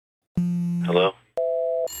Hello?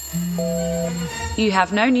 You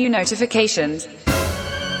have no new notifications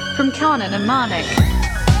from Kanan and Manik.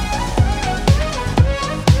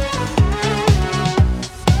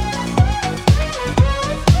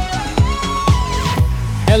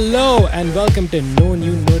 Hello and welcome to No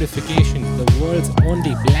New Notifications, the world's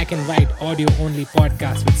only black and white audio-only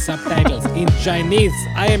podcast with subtitles in Chinese.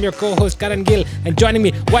 I am your co-host Karan Gill, and joining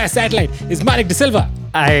me via satellite is Manik De Silva.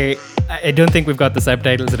 I don't think we've got the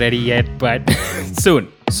subtitles ready yet, but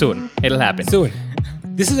soon. It'll happen. Soon.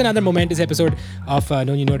 This is another momentous episode of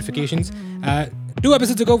No New Notifications. 2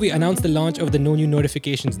 episodes ago, we announced the launch of the No New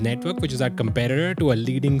Notifications Network, which is our competitor to a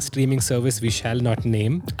leading streaming service we shall not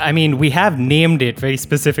name. I mean, we have named it very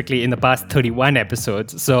specifically in the past 31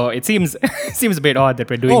 episodes, so it seems a bit odd that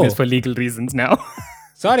we're doing this for legal reasons now.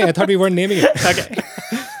 Sorry, I thought we weren't naming it. Okay.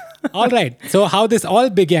 All right. So how this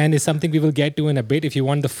all began is something we will get to in a bit. If you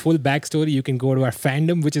want the full backstory, you can go to our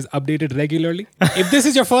fandom, which is updated regularly. If this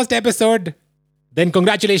is your first episode, then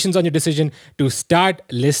congratulations on your decision to start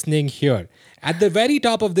listening here. At the very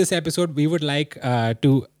top of this episode, we would like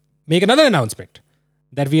to make another announcement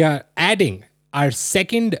that we are adding our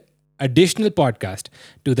second additional podcast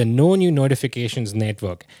to the No New Notifications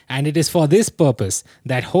network. And it is for this purpose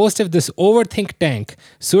that host of this overthink tank,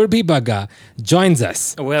 Surbhi Bagga, joins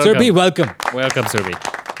us. Welcome. Surbhi, welcome. Welcome, Surbhi.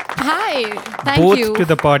 Hi, thank Both you. to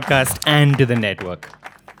the podcast and to the network.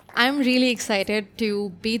 I'm really excited to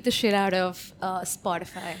beat the shit out of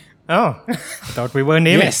Spotify. Oh, I thought we were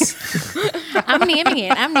naming. Yes. I'm naming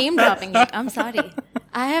it. I'm name dropping it. I'm sorry.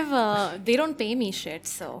 I have, they don't pay me shit,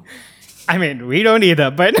 so. I mean, we don't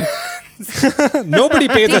either, but Nobody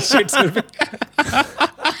pays us shit, Surbhi.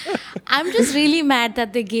 I'm just really mad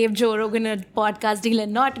that they gave Joe Rogan a podcast deal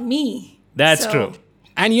and not me. that's So, true.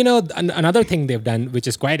 And you know, another thing they've done, which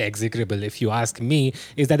is quite execrable if you ask me,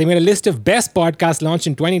 is that they made a list of best podcasts launched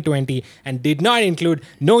in 2020 and did not include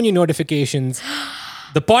No New Notifications.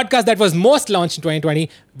 The podcast that was most launched in 2020,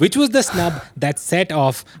 which was the snub that set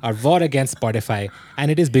off our war against Spotify.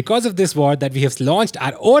 And it is because of this war that we have launched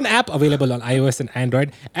our own app available on iOS and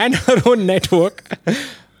Android and our own network,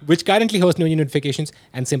 which currently hosts No New Notifications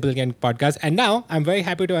and Simple Again podcast. And now I'm very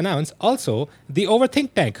happy to announce also the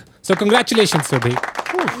Overthink Tank. So congratulations, Surbhi.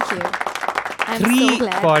 Thank you. I'm 3 so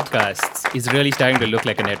glad. podcasts is really starting to look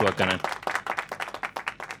like a network, Kanan.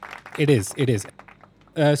 It is.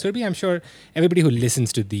 Surbhi, I'm sure everybody who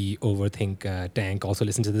listens to the Overthink Tank also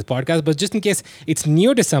listens to this podcast. But just in case it's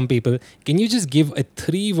new to some people, can you just give a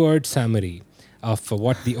 3-word summary of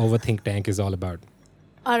what the Overthink Tank is all about?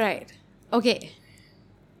 All right. Okay.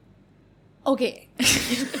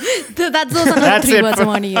 Those are not That's the 3 it. words I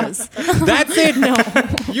want to use. That's it. No.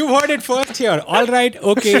 You heard it first here. All right.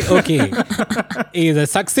 Okay. Is a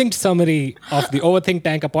succinct summary of the Overthink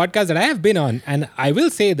Tank, a podcast that I have been on. And I will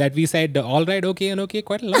say that we said all right, okay, and okay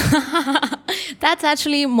quite a lot. That's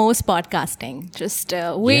actually most podcasting. Just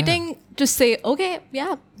waiting to say, okay,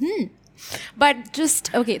 yeah. But just,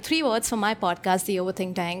 3 words for my podcast, The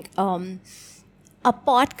Overthink Tank. A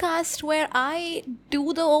podcast where I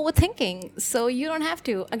do the overthinking. So you don't have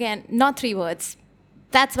to. Again, not 3 words.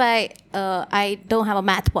 That's why I don't have a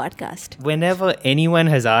math podcast. Whenever anyone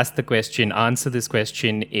has asked the question, answer this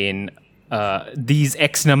question in these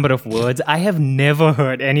X number of words, I have never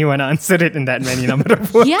heard anyone answer it in that many number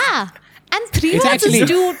of words. Yeah. And 3 It's words actually-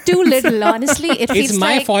 is too little, honestly. It feels It's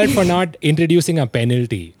my like fault for not introducing a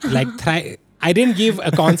penalty. Like, I didn't give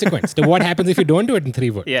a consequence to what happens if you don't do it in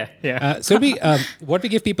 3 words. Yeah. So what we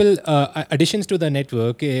give people additions to the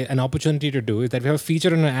network, an opportunity to do is that we have a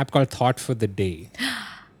feature on an app called Thought for the Day.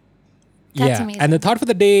 That's amazing. And the Thought for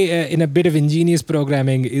the Day, in a bit of ingenious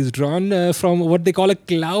programming, is drawn from what they call a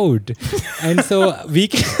cloud. And so we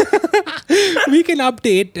can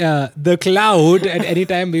update the cloud at any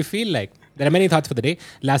time we feel like. There are many thoughts for the day.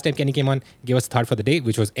 Last time Kenny came on, gave us a thought for the day,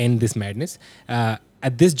 which was end this madness.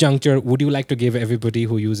 At this juncture, would you like to give everybody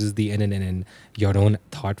who uses the NNNN your own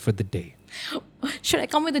thought for the day? Should I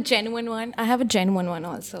come with a genuine one? I have a genuine one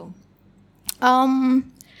also. A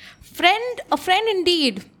friend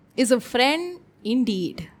indeed is a friend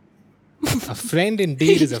indeed. A friend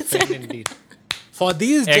indeed is a friend indeed. For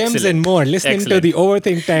these gems Excellent. and more, listening to Excellent. the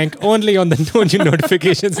Overthink Tank only on the No New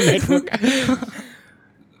Notifications network.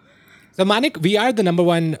 So Manik, we are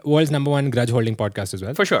the world's number one grudge holding podcast as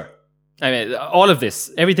well. For sure. I mean, all of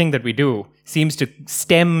this, everything that we do seems to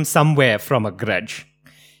stem somewhere from a grudge.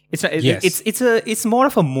 Yes. It's more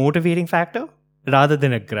of a motivating factor rather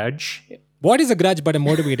than a grudge. What is a grudge but a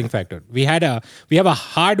motivating factor? We have a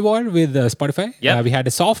hard war with Spotify. Yeah. We had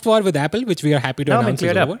a soft war with Apple, which we are happy to No, announce is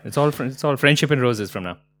cleared over. up. It's all friendship and roses from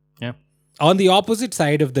now. Yeah. on the opposite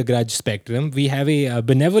side of the grudge spectrum, we have a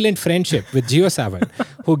benevolent friendship with JioSavan,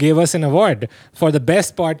 who gave us an award for the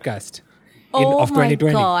best podcast of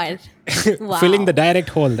 2020. My God. Wow. Filling the direct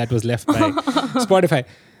hole that was left by Spotify.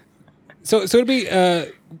 So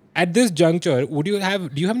Surabhi, at this juncture, do you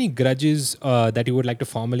have any grudges that you would like to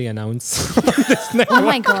formally announce on this network? Oh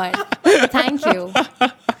my God. Thank you.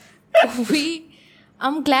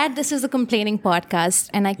 I'm glad this is a complaining podcast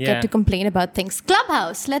and I Yeah. get to complain about things.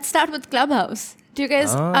 Clubhouse. Let's start with Clubhouse. Do you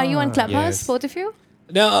guys, are you on Clubhouse, yes. both of you?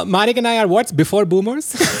 No, Manik and I are what's before boomers?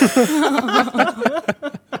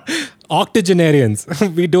 Octogenarians.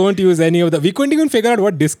 We don't use any of the. We couldn't even figure out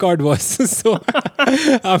what Discord was. So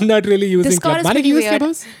I'm not really using Discord is Manik, pretty you use weird.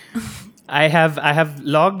 Clubhouse? I have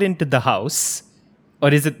logged into the house, or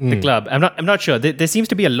is it the club? I'm not sure. There seems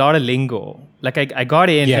to be a lot of lingo. Like I got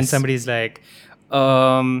in and Yes. somebody's like,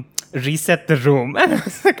 reset the room, and I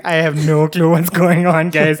was like, I have no clue what's going on,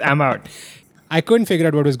 guys. I'm out. I couldn't figure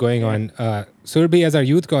out what was going on. Surabhi, as our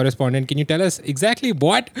youth correspondent, can you tell us exactly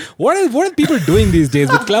what are people doing these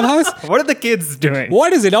days with Clubhouse? What are the kids doing?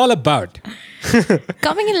 What is it all about?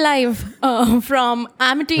 Coming in live from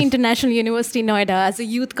Amity International University, Noida, as a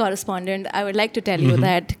youth correspondent, I would like to tell you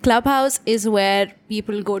that Clubhouse is where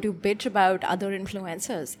people go to bitch about other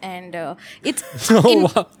influencers. And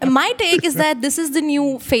my take is that this is the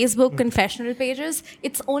new Facebook confessional pages.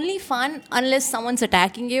 It's only fun unless someone's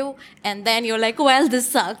attacking you, and then you're like, well, this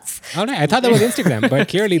sucks. All right, I thought that was Instagram, but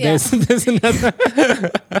clearly Yeah. there's another.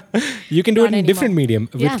 You can do Not it in a different anymore. medium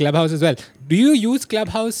with Yeah. Clubhouse as well. Do you use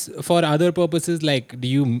Clubhouse for other purposes? Like,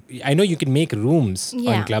 I know you can make rooms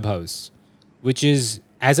Yeah. on Clubhouse, which is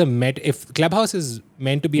if Clubhouse is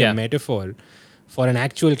meant to be Yeah. a metaphor for an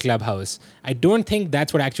actual clubhouse, I don't think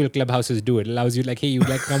that's what actual clubhouses do. It allows you, like, hey, you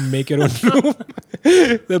come make your own room.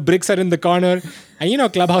 The bricks are in the corner.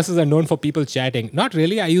 And clubhouses are known for people chatting. Not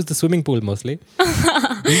really. I use the swimming pool mostly.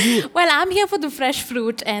 Well, I'm here for the fresh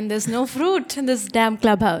fruit, and there's no fruit in this damn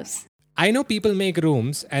Clubhouse. I know people make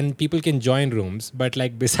rooms and people can join rooms, but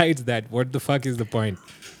besides that, what the fuck is the point?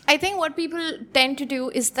 I think what people tend to do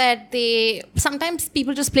is that sometimes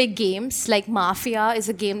people just play games, like Mafia is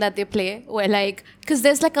a game that they play where because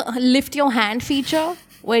there's a lift your hand feature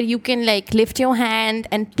where you can lift your hand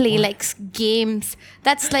and play games.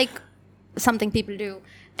 That's something people do.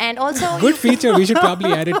 And also Good feature. We should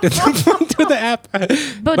probably add it to the app.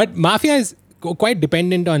 But Mafia is quite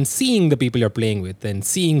dependent on seeing the people you're playing with and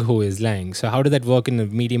seeing who is lying. So how does that work in a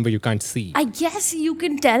medium where you can't see? I guess you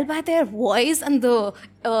can tell by their voice and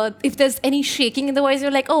if there's any shaking in the voice,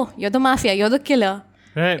 you're like, oh, you're the Mafia, you're the killer.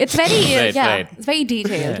 Right. It's very, Right. it's very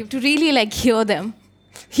detailed. You have to really hear them.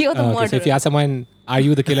 Hear the Okay, murder. so if you ask someone, are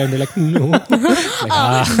you the killer? And they're like, no.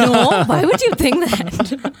 No, why would you think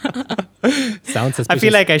that? Sounds suspicious. I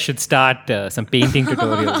feel like I should start some painting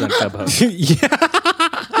tutorials on Clubhouse.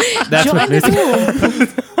 That's Join what the this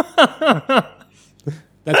room.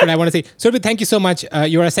 That's what I want to say. Surabhi, thank you so much.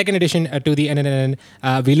 You're a second edition to the NNN.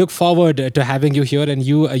 We look forward to having you here and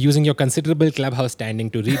you using your considerable Clubhouse standing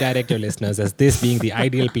to redirect your listeners as this being the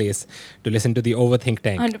ideal place to listen to the Overthink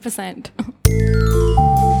Tank. 100%.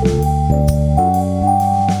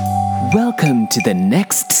 Welcome to the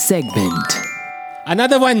next segment.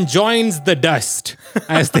 Another one joins the dust,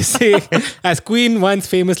 as they say. As Queen once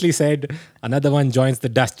famously said, another one joins the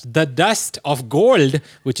dust. The dust of gold,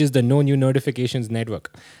 which is the No New Notifications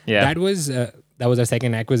network. Yeah. That was our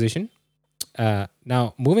second acquisition.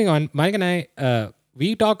 Now, moving on, Mike and I,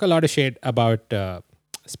 we talk a lot of shit about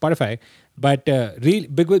Spotify, but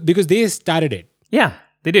because they started it. Yeah,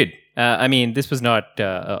 they did. I mean, this was not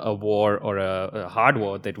a war or a hard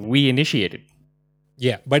war that we initiated.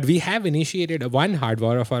 Yeah, but we have initiated one hard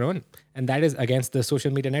war of our own, and that is against the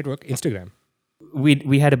social media network, Instagram.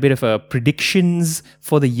 We had a bit of a predictions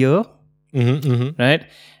for the year, right?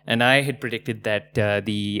 And I had predicted that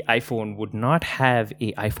the iPhone would not have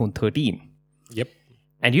a iPhone 13. Yep.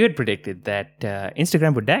 And you had predicted that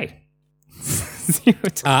Instagram would die.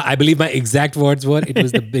 I believe my exact words were, it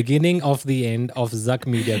was the beginning of the end of Zuck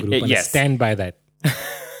Media Group. And I Yes. stand by that.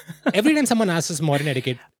 Every time someone asks us modern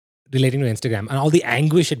etiquette relating to Instagram and all the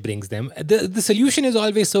anguish it brings them, the solution is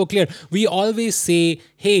always so clear. We always say,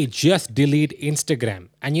 hey, just delete Instagram.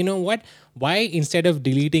 And you know what? Why, instead of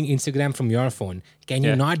deleting Instagram from your phone, can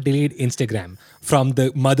you not delete Instagram from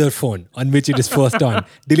the mother phone on which it is first on?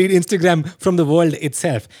 Delete Instagram from the world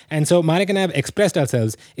itself. And so Manik and I have expressed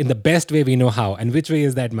ourselves in the best way we know how. And which way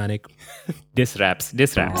is that, Manik? Diss raps.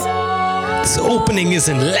 This opening is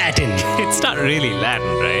in Latin, It's not really Latin,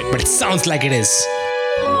 right? but it sounds like it is.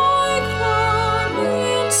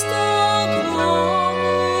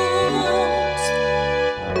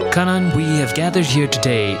 Kanan, we have gathered here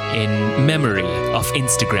today in memory of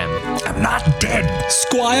Instagram. I'm not dead.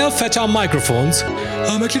 Squire, fetch our microphones.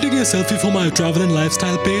 I'm actually taking a selfie for my travel and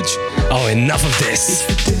lifestyle page. Oh, enough of this.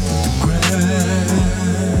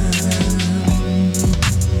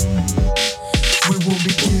 We won't be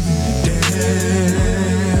giving you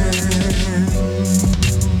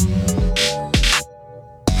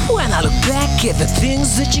When I look back at the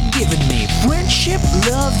things that you're giving me, friendship,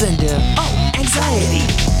 love, and anxiety.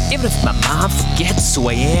 Even if my mind forgets who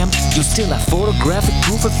I am, you'll still have photographic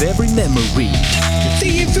proof of every memory.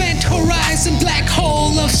 The event horizon, black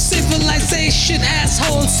hole of civilization,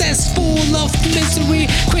 asshole cesspool of misery,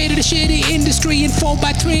 created a shitty industry in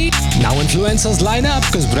 4x3. Now influencers line up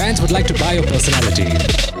because brands would like to buy your personality.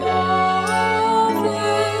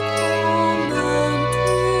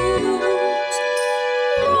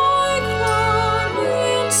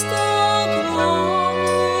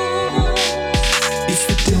 It's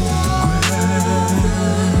the death of the ground.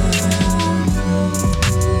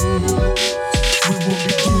 We won't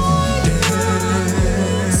be giving you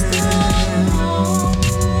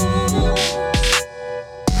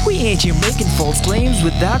We ain't here making false claims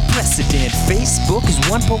without precedent. Facebook is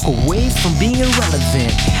one poke away from being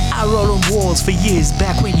irrelevant. I wrote on walls for years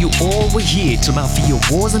back when you all were here, till my for your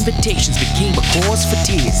wars invitations became a cause for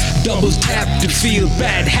tears. Double tap to feel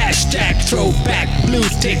bad, hashtag throwback, blue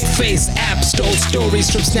tick face app, stole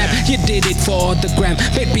stories from Snap. You did it for the gram,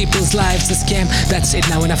 made people's lives a scam. That's it,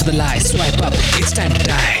 now enough of the lies. Swipe up, it's time to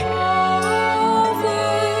die.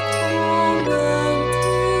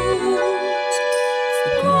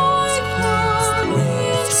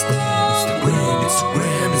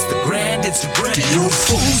 Do you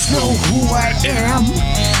fools know who I am?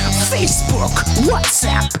 Facebook,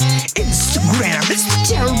 WhatsApp, Instagram. It's the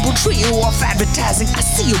terrible trio of advertising. I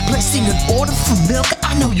see you placing an order for milk.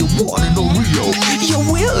 I know you want it real. Your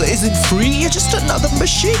will isn't free, you're just another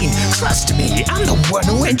machine. Trust me, I'm the one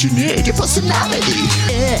who engineered your personality.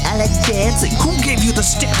 I like dancing. Who gave you the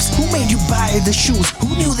steps? Who made you buy the shoes?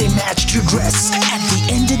 Who knew they matched your dress? At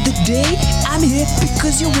the end of the day, I'm here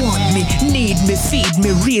because you want me, need me, feed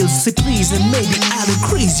me real. Say please, and maybe I'll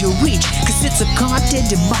increase your reach. Cause it's a content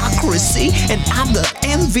democracy, and I'm the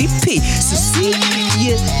MVP. So see,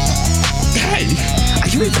 hey, are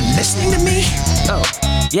you even listening to me? Oh,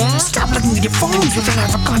 yeah? Stop looking at your phones, we're gonna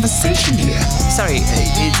have a conversation here. Sorry,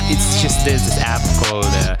 it's just there's this app called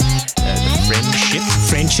the Friendship.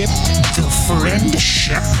 Friendship? The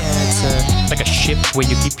friendship. Yeah, it's like a ship where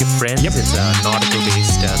you keep your friends. Yep. It's a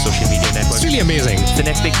nautical-based social media network. It's really amazing. It's the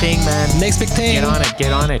next big thing, man. Next big thing. Get on it,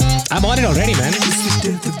 get on it. I'm on it already, man. It's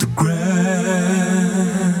the death of the gram.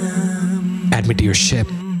 Add me to your ship.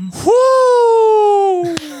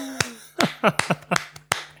 Woo!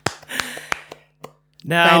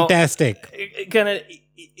 Now, Fantastic.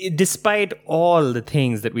 despite all the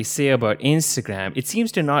things that we say about Instagram, it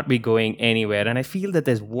seems to not be going anywhere. And I feel that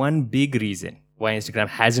there's one big reason why Instagram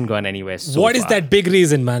hasn't gone anywhere so What is far. that big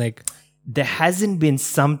reason, Manik? There hasn't been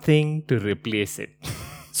something to replace it.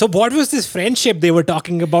 So what was this friendship they were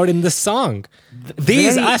talking about in the song?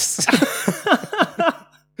 These very- us.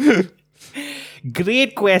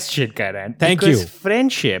 Great question, Karan. Thank because you.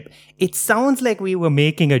 Friendship, it sounds like we were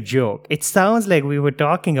making a joke. It sounds like we were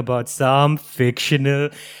talking about some fictional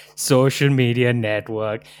social media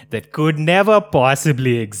network that could never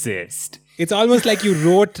possibly exist. It's almost like you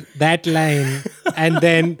wrote that line and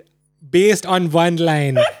then based on one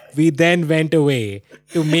line, we then went away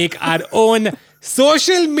to make our own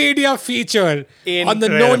social media feature on the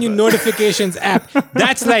Know New Incredible. Notifications app.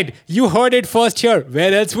 That's right. You heard it first here.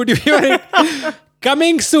 Where else would you hear it?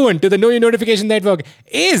 Coming soon to the Know New Notification Network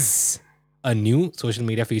is a new social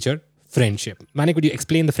media feature, Friendship. Manik, would you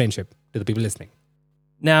explain the Friendship to the people listening?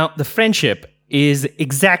 Now, the Friendship is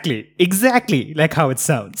exactly like how it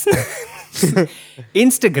sounds.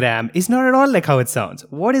 Instagram is not at all like how it sounds.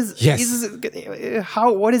 What is Yes.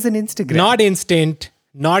 what is an Instagram? Not instant,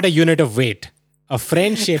 not a unit of weight. A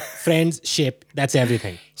friendship, friendship, that's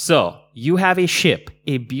everything. So, you have a ship,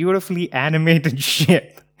 a beautifully animated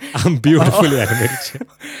ship, I'm beautifully animated.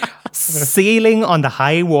 sailing on the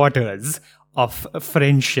high waters of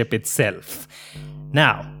friendship itself.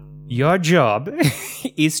 Now, your job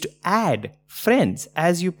is to add friends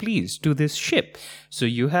as you please to this ship. So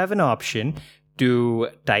you have an option to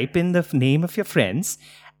type in the name of your friends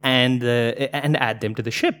and add them to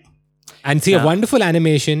the ship. And see a wonderful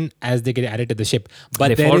animation as they get added to the ship. But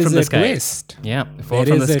They there fall is from a the skies. twist. Yeah, they fall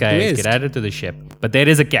There from is the a skies, twist. get added to the ship. But there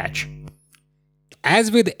is a catch.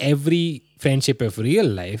 As with every friendship of real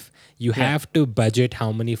life, you have to budget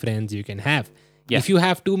how many friends you can have. Yeah. If you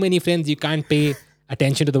have too many friends, you can't pay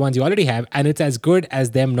attention to the ones you already have, and it's as good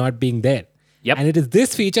as them not being there. Yep. And it is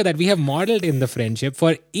this feature that we have modeled in the friendship.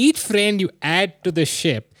 For each friend you add to the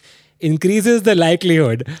ship, increases the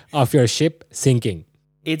likelihood of your ship sinking.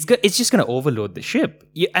 It's good. It's just going to overload the ship.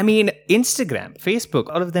 I mean, Instagram, Facebook,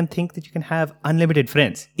 all of them think that you can have unlimited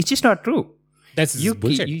friends. It's just not true. That's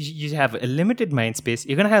bullshit. You have a limited mind space.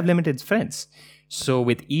 You're going to have limited friends. So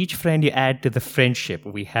with each friend you add to the friendship,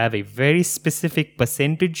 we have a very specific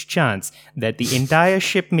percentage chance that the entire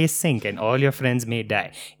ship may sink and all your friends may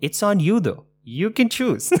die. It's on you though. You can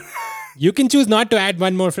choose. You can choose not to add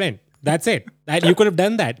one more friend. That's it. That you could have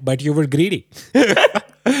done that, but you were greedy.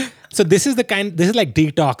 So this is like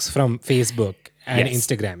detox from Facebook and Yes.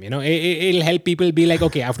 Instagram. It'll help people be like,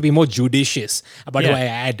 okay, I have to be more judicious about who Yeah. I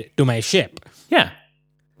add to my ship. Yeah.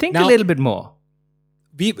 Think Now- a little bit more.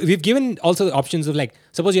 We've given also the options of like,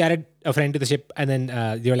 suppose you added a friend to the ship and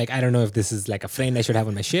then you're like, I don't know if this is like a friend I should have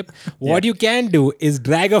on my ship. What you can do is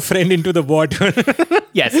drag a friend into the water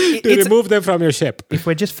Yes. to It's, remove them from your ship. if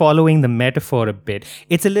we're just following the metaphor a bit,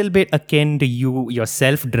 it's a little bit akin to you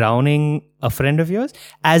yourself drowning a friend of yours,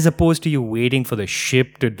 as opposed to you waiting for the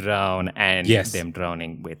ship to drown and Yes. them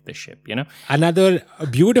drowning with the ship, Another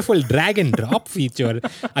beautiful drag and drop feature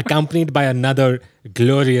accompanied by another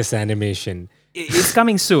glorious animation. It's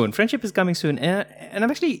coming soon. Friendship is coming soon. And I'm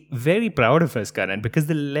actually very proud of us, Karan, because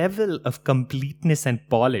the level of completeness and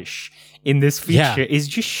polish in this feature Yeah. is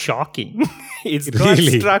just shocking. It's got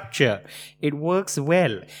Really? structure. It works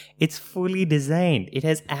well. It's fully designed. It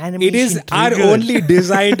has animation. It is our triggers. only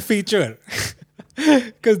designed feature.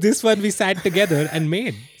 Because this one we sat together and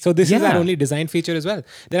made. So this is our Yeah. only design feature as well.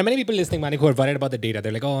 There are many people listening, Manik, who are worried about the data.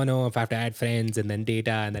 They're like, oh no, if I have to add friends and then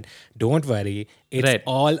data and then don't worry. It's Right.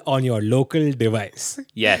 all on your local device.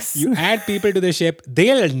 Yes. You add people to the ship,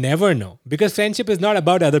 they'll never know. Because friendship is not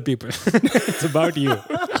about other people. It's about you.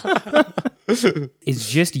 It's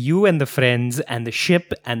just you and the friends and the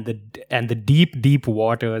ship and the deep, deep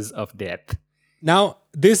waters of death. Now,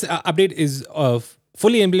 this update is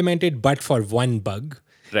fully implemented, but for one bug.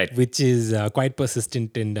 Right. Which is quite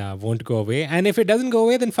persistent and won't go away. And if it doesn't go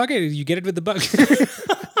away, then fuck it. You get it with the bug.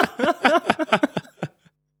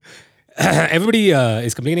 Everybody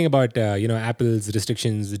is complaining about Apple's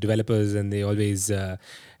restrictions, developers, and they always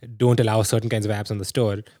don't allow certain kinds of apps on the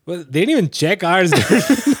store. Well, they didn't even check ours.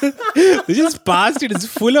 They just passed it. It's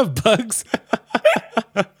full of bugs.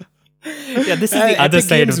 Yeah, this is the other Epic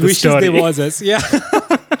side Games of the wishes story. there was us. Yeah.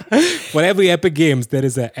 For every Epic Games, there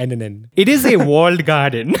is an NNN. It is a walled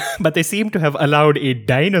garden, but they seem to have allowed a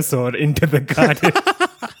dinosaur into the garden.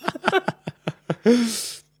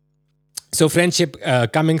 So friendship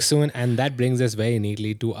coming soon, and that brings us very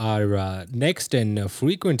neatly to our next and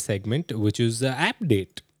frequent segment, which is app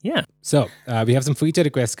date. Yeah. So we have some feature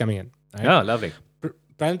requests coming in. Right? Oh, lovely.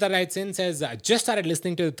 Pranita writes in, says, just started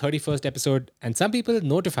listening to the 31st episode, and some people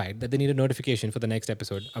notified that they need a notification for the next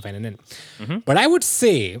episode of NNN. But I would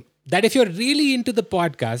say that if you're really into the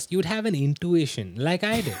podcast, you'd have an intuition, like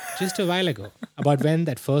I did just a while ago, about when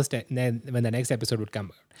when the next episode would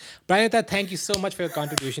come out. Pranita, thank you so much for your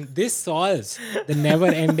contribution. This solves the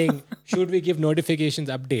never-ending should we give notifications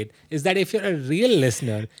update, is that if you're a real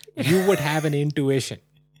listener, you would have an intuition.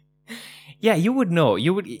 Yeah, you would know.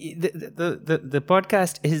 You would. The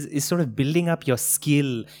podcast is sort of building up your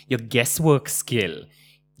skill, your guesswork skill.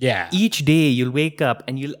 Yeah. Each day you'll wake up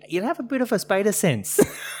and you'll have a bit of a spider sense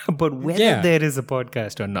about whether there is a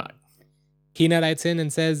podcast or not. Keena writes in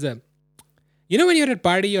and says, when you're at a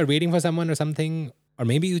party, you're waiting for someone or something, or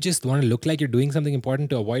maybe you just want to look like you're doing something important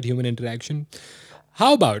to avoid human interaction.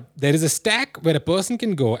 How about there is a stack where a person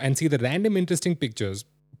can go and see the random interesting pictures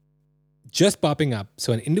just popping up,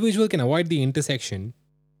 so an individual can avoid the intersection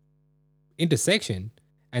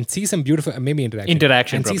and see some beautiful, maybe interaction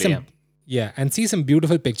Interaction, and see probably, some, and see some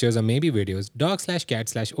beautiful pictures or maybe videos,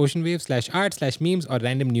 dog/cat/oceanwave/art/memes or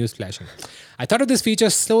random news flashing. I thought of this feature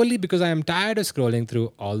solely because I am tired of scrolling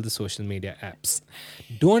through all the social media apps.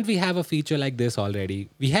 Don't we have a feature like this already?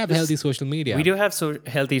 We have healthy social media. We do have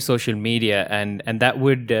healthy social media, and that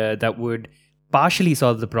would partially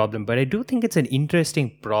solve the problem. But I do think it's an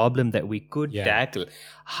interesting problem that we could tackle.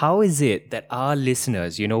 How is it that our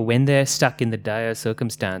listeners, when they're stuck in the dire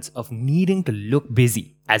circumstance of needing to look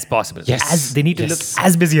busy as possible, as they need to look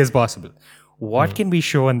as busy as possible, what can we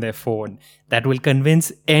show on their phone that will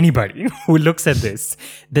convince anybody who looks at this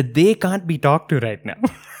that they can't be talked to right now?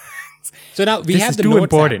 So now we This have is the too notes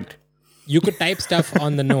important. app. You could type stuff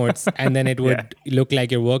on the notes and then it would look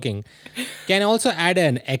like you're working. Can also add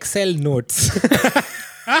an Excel notes.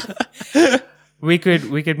 We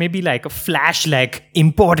could maybe like flash like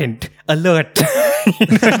important alert.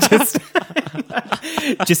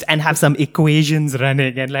 just and have some equations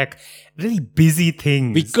running and like really busy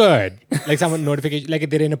things. We could. Like someone notification, like if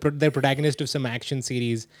they're they're protagonist of some action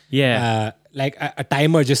series. Yeah. Like a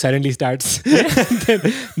timer just suddenly starts. And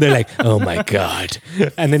then they're like, oh my God.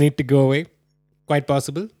 And they need to go away. Quite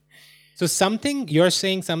possible. So you're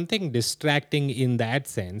saying something distracting in that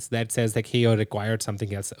sense that says like, hey, you're required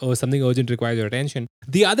something else. Oh, something urgent requires your attention.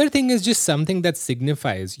 The other thing is just something that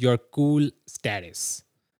signifies your cool status.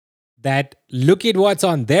 That look at what's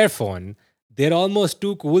on their phone. They're almost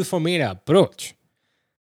too cool for me to approach.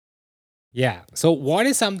 Yeah. So what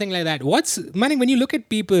is something like that? Manik, when you look at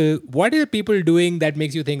people, what are people doing that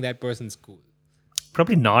makes you think that person's cool?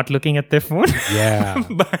 Probably not looking at their phone. Yeah.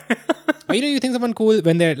 Or, you think someone cool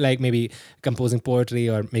when they're like maybe composing poetry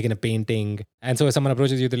or making a painting. And so if someone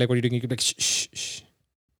approaches you, they're like, what are you doing? You can be like, shh, shh, shh.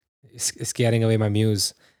 It's scaring away my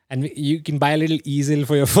muse. And you can buy a little easel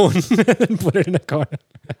for your phone and put it in a corner.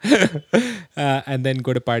 And then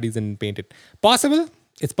go to parties and paint it. Possible?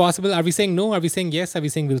 It's possible. Are we saying no? Are we saying yes? Are we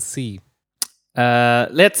saying we'll see?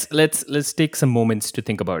 Let's take some moments to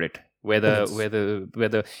think about it. Whether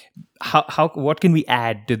what can we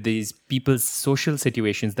add to these people's social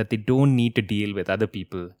situations that they don't need to deal with other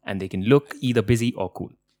people and they can look either busy or cool.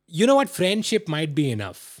 You know what? Friendship might be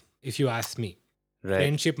enough, if you ask me. Right.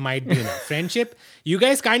 Friendship might be enough. Friendship, you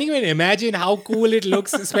guys can't even imagine how cool it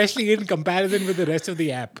looks, especially in comparison with the rest of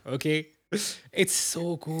the app. Okay, it's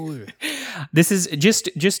so cool. This is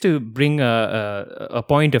just to bring a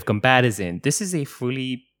point of comparison. This is a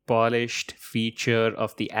fully polished feature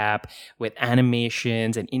of the app with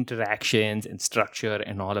animations and interactions and structure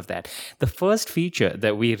and all of that. The first feature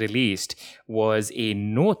that we released was a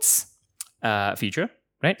notes feature,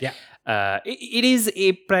 right? Yeah. It is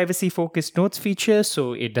a privacy-focused notes feature,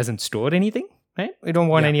 so it doesn't store anything, right? We don't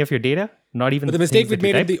want any of your data, not even. But the mistake we things that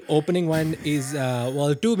you made in type. the opening one is,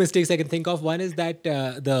 two mistakes I can think of. One is that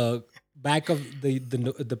the back of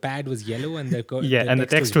the pad was yellow and the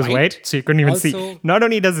text was white, so you couldn't even see. Also, Not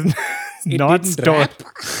only does it not didn't store. wrap.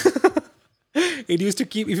 It used to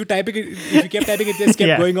keep, if you kept typing, it just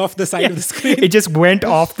kept going off the side of the screen. It just went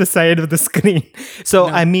off the side of the screen. So,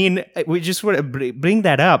 I mean, we just want to bring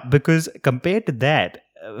that up because compared to that,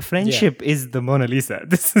 friendship is the Mona Lisa.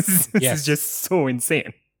 This is just so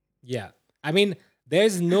insane. Yeah. I mean,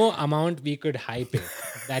 there's no amount we could hype it.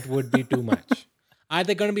 That would be too much. Are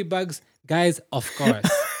there going to be bugs? Guys, of course.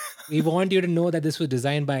 We want you to know that this was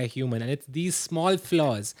designed by a human. And it's these small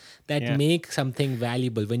flaws that make something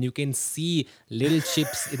valuable. When you can see little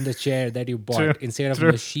chips in the chair that you bought instead of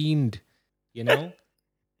machined, It's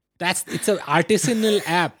an artisanal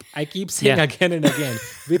app. I keep saying again and again.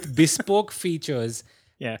 With bespoke features,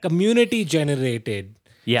 community generated,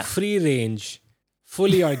 free range,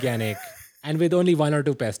 fully organic, and with only 1 or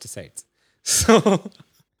 2 pesticides. So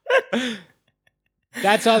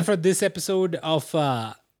that's all for this episode of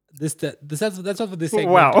that's all for this segment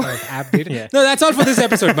Wow. of App Data. No, that's all for this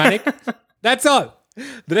episode, Manik. That's all.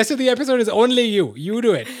 The rest of the episode is only you. You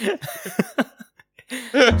do it.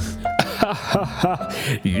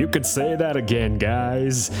 You could say that again,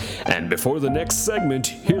 guys. And before the next segment,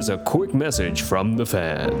 here's a quick message from the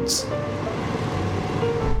fans.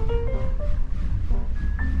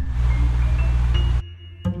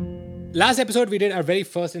 Last episode, we did our very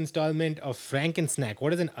first installment of Frankensnack.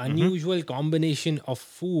 What is an unusual combination of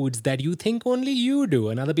foods that you think only you do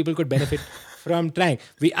and other people could benefit from trying?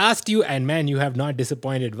 We asked you, and man, you have not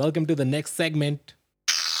disappointed. Welcome to the next segment.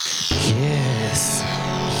 Yes.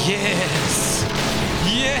 Yes.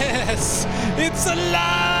 Yes. It's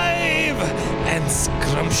alive and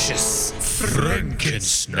scrumptious.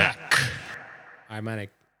 Frankensnack. Hi, Manik.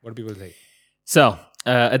 What do people say? So,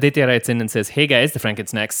 Aditya writes in and says, "Hey guys, the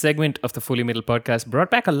Frankensnacks segment of the Fully Middle podcast brought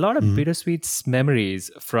back a lot of bittersweet memories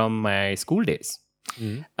from my school days."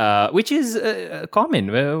 Which is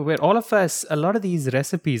common, where all of us, a lot of these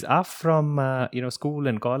recipes are from school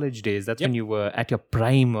and college days. That's when you were at your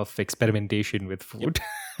prime of experimentation with food.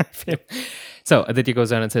 So Aditya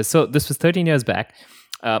goes on and says, "So this was 13 years back.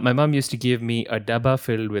 My mom used to give me a dabba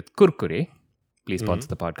filled with kurkure. Please sponsor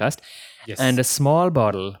the podcast. Yes. And a small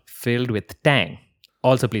bottle filled with Tang.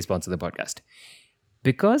 Also, please sponsor the podcast.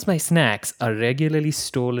 Because my snacks are regularly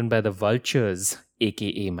stolen by the vultures,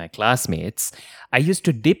 aka my classmates, I used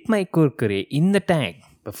to dip my kurkure in the Tang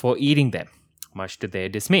before eating them, much to their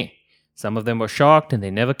dismay. Some of them were shocked and they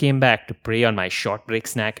never came back to prey on my short break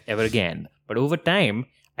snack ever again. But over time,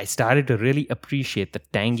 I started to really appreciate the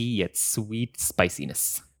tangy yet sweet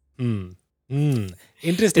spiciness."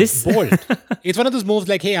 Interesting. Bold. It's one of those moves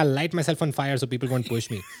like, hey, I'll light myself on fire so people won't push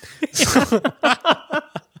me.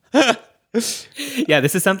 Yeah,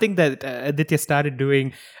 this is something that Aditya started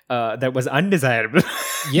doing that was undesirable.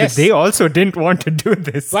 Yes. They also didn't want to do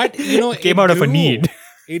this. But, it came out of a need.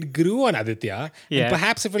 It grew on Aditya. Yeah. And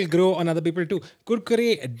perhaps it will grow on other people too.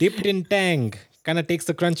 Kurkure dipped in tang kind of takes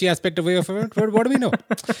the crunchy aspect away of it. What do we know?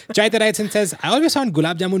 Chaita writes and says, I always found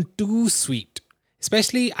gulab jamun too sweet.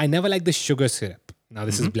 Especially, I never liked the sugar syrup. Now,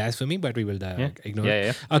 this is blasphemy, but we will ignore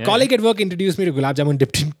it. A colleague at work introduced me to gulab jamun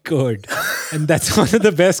dipped in curd. And that's one of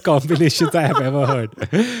the best combinations I have ever heard.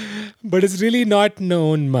 But it's really not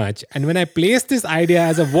known much. And when I placed this idea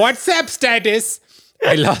as a WhatsApp status,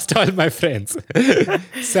 I lost all my friends.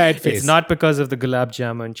 Sad face. It's not because of the gulab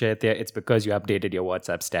jamun, Chaitya. It's because you updated your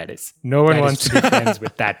WhatsApp status. No one wants to be friends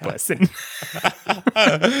with that person.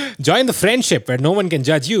 Join the friendship where no one can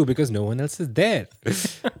judge you because no one else is there.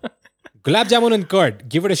 Gulab jamun and curd,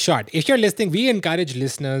 give it a shot. If you're listening, we encourage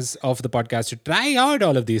listeners of the podcast to try out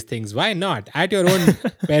all of these things. Why not? At your own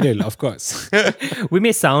peril, of course. We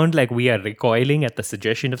may sound like we are recoiling at the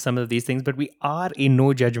suggestion of some of these things, but we are a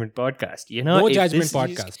no judgment podcast. No judgment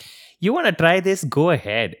podcast. You want to try this? Go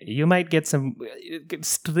ahead. You might get some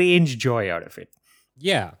strange joy out of it.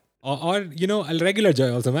 Yeah. Or a regular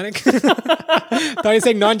joy also, man. Thought you're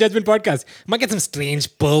saying non-judgment podcast. Might get some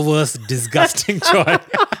strange, perverse, disgusting joy.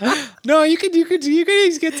 No, you could get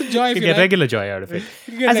some joy. You if get like. regular joy out of it.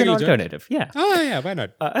 As an alternative, yeah. Oh, yeah, why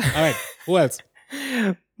not? All right, who else?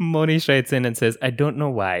 Monish writes in and says, I don't know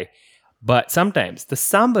why, but sometimes the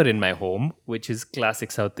sambar in my home, which is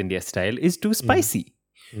classic South India style, is too spicy.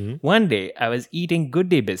 One day, I was eating Good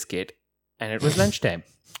Day biscuit and it was lunchtime.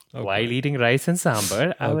 While eating rice and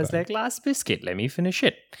sambar, I was like, last biscuit, let me finish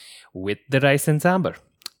it. With the rice and sambar.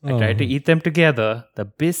 I tried to eat them together. The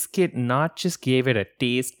biscuit not just gave it a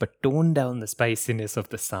taste, but toned down the spiciness of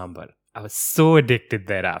the sambar. I was so addicted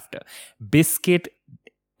thereafter. Biscuit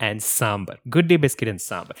and sambar. Good Day biscuit and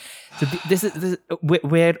sambar. So this is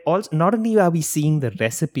where also not only are we seeing the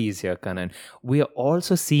recipes here, Kanan, we are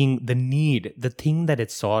also seeing the need, the thing that it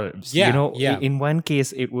solves. Yeah, In one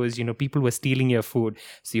case, it was, people were stealing your food.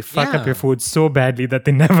 So you fuck up your food so badly that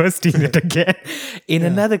they never steal it again. In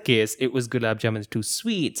another case, it was gulab jamun is too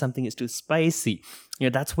sweet. Something is too spicy.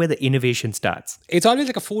 That's where the innovation starts. It's always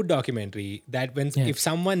like a food documentary that if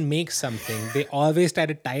someone makes something, they always try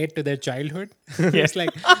to tie it to their childhood. It's like,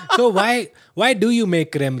 so why do you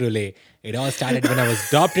make creme brulee? It all started when I was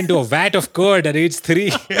dropped into a vat of curd at age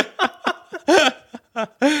 3.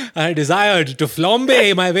 I desired to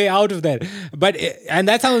flambe my way out of there. And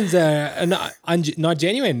that sounds not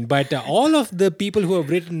genuine, but all of the people who have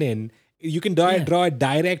written in, you can draw a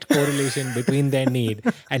direct correlation between their need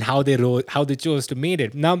and how they chose to make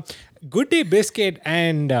it. Now, Good Day biscuit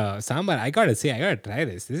and sambar, I gotta try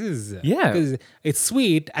this. This is because it's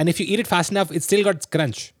sweet, and if you eat it fast enough, it's still got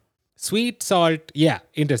crunch. Sweet, salt,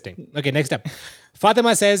 interesting. Okay, next up.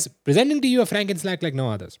 Fatima says, presenting to you a Franken snack like no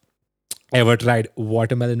others. Ever tried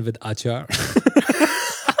watermelon with achar?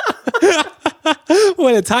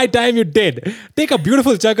 Well, it's high time you did. Take a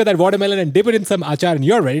beautiful chunk of that watermelon and dip it in some achar and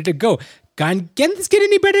you're ready to go. Can this get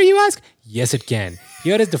any better, you ask? Yes, it can.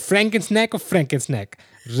 Here is the Franken snack of Franken snack.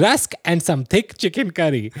 Rusk and some thick chicken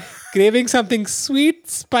curry. Craving something sweet,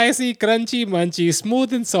 spicy, crunchy, munchy,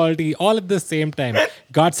 smooth and salty all at the same time.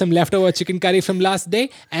 Got some leftover chicken curry from last day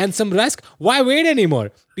and some rusk? Why wait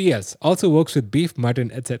anymore? P.S. Also works with beef,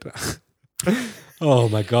 mutton, etc. Oh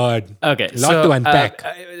my God! Okay, lot to unpack.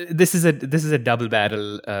 This is a double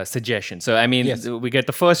barrel suggestion. So I mean, we get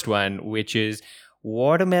the first one, which is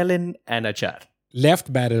watermelon and achar.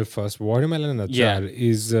 Left barrel first. Watermelon and achar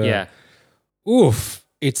is oof.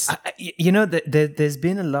 It's there's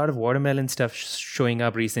been a lot of watermelon stuff showing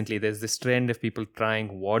up recently. There's this trend of people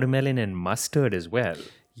trying watermelon and mustard as well.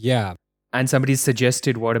 Yeah, and somebody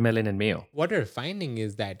suggested watermelon and mayo. What we're finding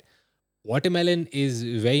is that watermelon is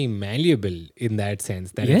very malleable in that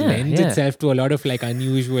sense that it lends itself to a lot of like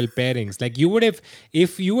unusual pairings. Like you would have,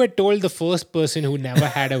 if you had told the first person who never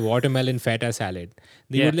had a watermelon feta salad,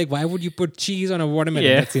 they would like, why would you put cheese on a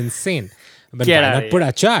watermelon? That's insane. But why not put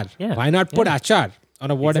achar? Yeah. Why not put achar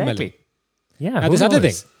on a watermelon? Exactly. Yeah. Now this other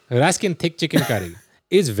thing, rusk and thick chicken curry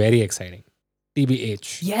is very exciting.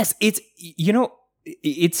 TBH. Yes, it's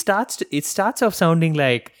it starts off sounding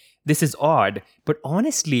like this is odd, but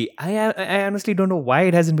honestly, I honestly don't know why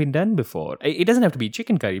it hasn't been done before. It doesn't have to be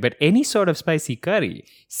chicken curry, but any sort of spicy curry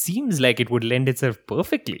seems like it would lend itself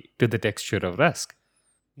perfectly to the texture of rusk.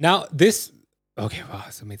 Now this, okay, wow,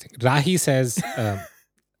 it's amazing. Rahi says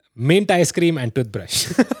mint ice cream and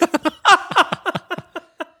toothbrush.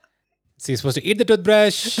 So you're supposed to eat the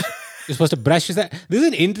toothbrush, You're supposed to brush your. This is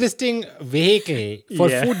an interesting vehicle for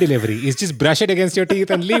Yeah. food delivery. It's just brush it against your teeth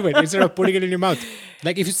and leave it instead of putting it in your mouth.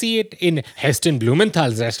 Like if you see it in Heston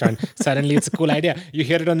Blumenthal's restaurant, suddenly it's a cool idea. You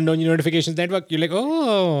hear it on the notifications network. You're like,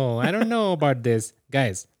 oh, I don't know about this,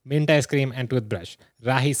 guys. Mint ice cream and toothbrush.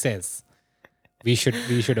 Rahi says we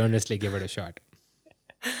should honestly give it a shot.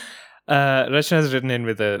 Rachna has written in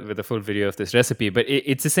with a full video of this recipe, but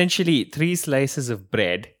it's essentially 3 slices of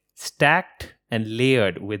bread stacked and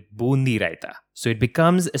layered with bundi raita. So it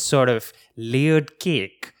becomes a sort of layered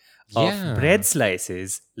cake Yeah. of bread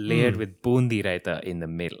slices layered with bundi raita in the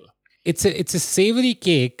middle. It's a savory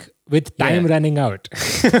cake with time Yeah. running out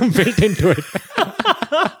built into it.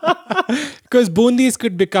 Because bundis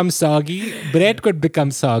could become soggy, bread could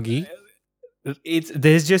become soggy.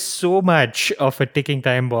 There's just so much of a ticking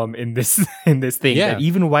time bomb in this thing Yeah. that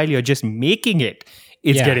even while you're just making it,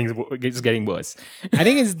 it's Yeah. getting worse. I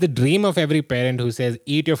think it's the dream of every parent who says,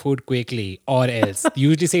 eat your food quickly or else.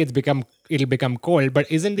 Usually say it'll become cold,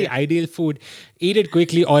 but isn't the ideal food, eat it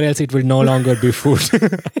quickly or else it will no longer be food.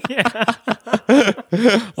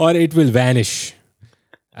 Or it will vanish.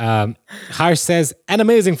 Harsh says, an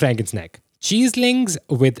amazing Franken-snack. Cheeselings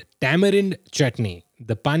with tamarind chutney.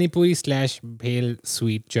 The pani puri / bhel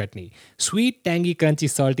sweet chutney. Sweet, tangy, crunchy,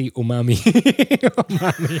 salty, umami.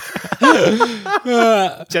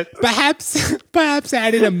 Perhaps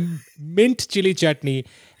add in a mint chili chutney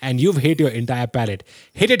and you've hit your entire palate.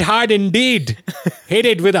 Hit it hard indeed. Hit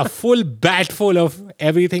it with a full bat full of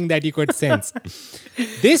everything that you could sense.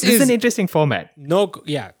 This This is is an interesting format.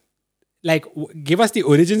 yeah. Like, give us the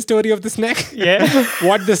origin story of the snack. Yeah.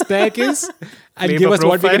 What the snack is. And Flavor give us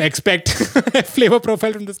what we profile. can expect. Flavor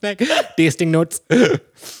profile from the snack. Tasting notes.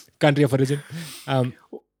 Country of origin.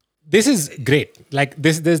 This is great. Like,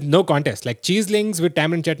 there's no contest. Like, cheeselings with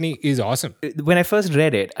tamarind chutney is awesome. When I first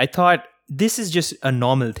read it, I thought this is just a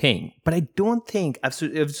normal thing. But I don't think I've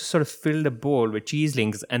just sort of filled a bowl with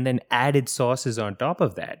cheeselings and then added sauces on top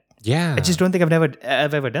of that. Yeah. I just don't think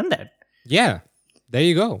I've ever done that. Yeah. There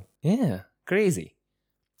you go. Yeah, crazy.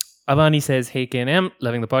 Avani says, hey KNM,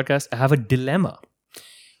 loving the podcast. I have a dilemma.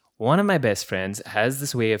 One of my best friends has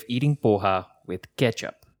this way of eating poha with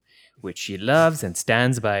ketchup, which she loves and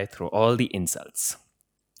stands by through all the insults.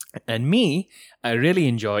 And me, I really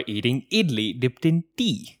enjoy eating idli dipped in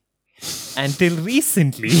tea. Until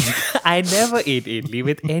recently, I never ate idli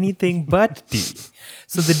with anything but tea.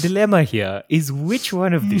 So the dilemma here is which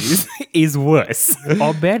one of these is worse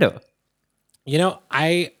or better? You know,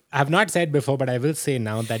 I have not said before, but I will say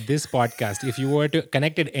now that this podcast, if you were to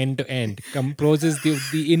connect it end to end, composes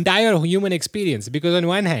the entire human experience. Because on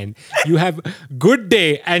one hand, you have good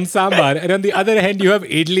day and sambar, and on the other hand, you have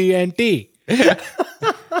idli and tea.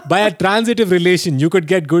 By a transitive relation, you could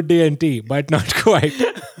get good day and tea, but not quite.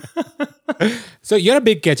 So you're a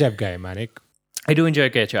big ketchup guy, Manik. I do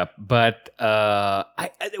enjoy ketchup, but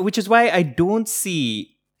which is why I don't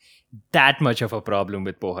see that much of a problem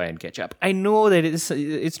with poha and ketchup. I know that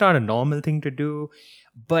it's not a normal thing to do,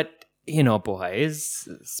 but you know, poha is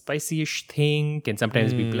a spicy-ish thing, can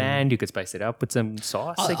sometimes be bland. You could spice it up with some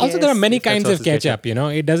sauce. I Also, there are guess, many if that kinds sauce of is ketchup, you know.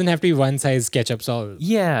 It doesn't have to be one size ketchup all.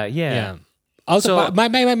 Yeah. Also, So-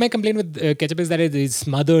 my complaint with ketchup is that it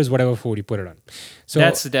smothers whatever food you put it on. So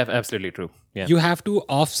That's absolutely true. Yeah. you have to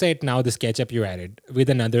offset now this ketchup you added with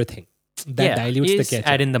another thing that dilutes the Yes, ketchup.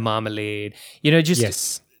 add in the marmalade. You know, just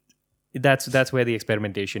Yes. that's where the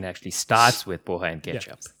experimentation actually starts with poha and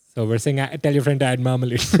ketchup. So we're saying, tell your friend to add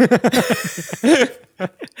marmalade.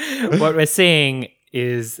 What we're saying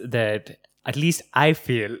is that at least I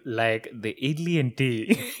feel like the idli and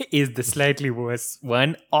tea is the slightly worse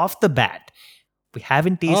one off the bat. We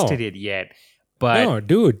haven't tasted it yet, but No,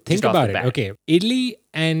 dude, think just off about the it. bat. Okay, idli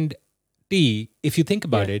and tea, if you think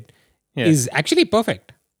about it, Yeah. is actually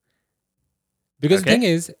perfect. Because the Okay. thing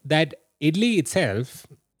is that idli itself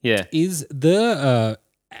yeah, is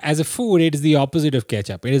as a food, it is the opposite of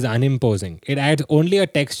ketchup. It is unimposing. It adds only a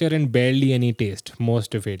texture and barely any taste,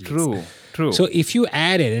 most of it. true. So if you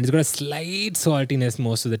add it, and it's got a slight saltiness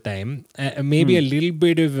most of the time, maybe a little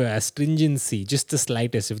bit of astringency, just the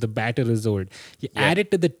slightest if the batter is old. You add it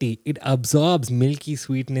to the tea, it absorbs milky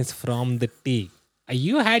sweetness from the tea.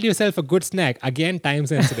 You had yourself a good snack. Again, time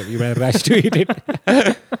sensitive. You better rush to eat it.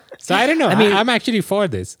 So I don't know. I'm actually for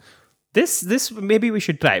this. This maybe we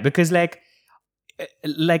should try because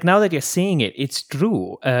like now that you're saying it, it's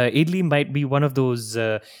true. Idli might be one of those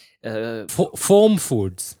Foam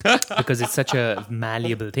foods. because it's such a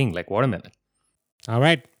malleable thing like watermelon. All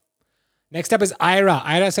right. Next up is Ira.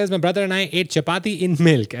 Ira says, my brother and I ate chapati in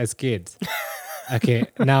milk as kids. Okay,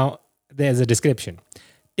 now there's a description.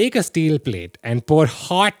 Take a steel plate and pour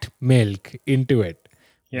hot milk into it.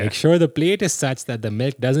 Yeah. Make sure the plate is such that the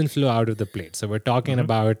milk doesn't flow out of the plate. So we're talking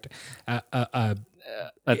about A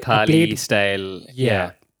thali plate- style.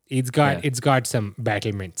 yeah. It's got some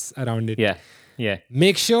battlements around it. Yeah. Yeah.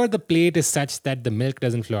 Make sure the plate is such that the milk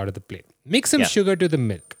doesn't flow out of the plate. Mix some Yeah. sugar to the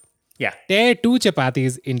milk. Yeah. Tear 2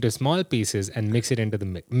 chapatis into small pieces and mix it into the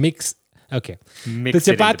milk. Okay. Mix The it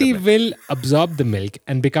into chapati the milk. will absorb the milk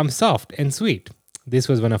and become soft and sweet. This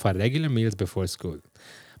was one of our regular meals before school.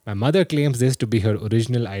 My mother claims this to be her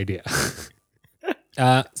original idea.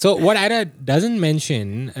 So what Ira doesn't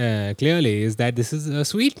mention clearly is that this is a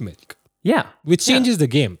sweet milk, Yeah. which changes the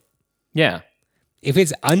game. Yeah. If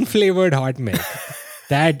it's unflavored hot milk,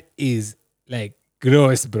 that is like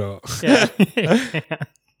gross, bro.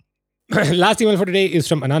 Last email for today is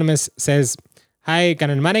from Anonymous. Says, "Hi,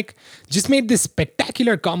 Kanan Manik. Just made this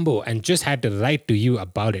spectacular combo and just had to write to you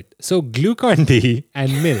about it. So Glucon-D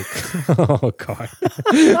and milk. Oh God.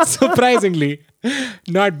 Surprisingly,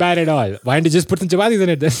 not bad at all. Why didn't you just put some chapatis in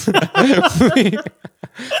it then?"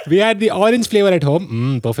 We had the orange flavor at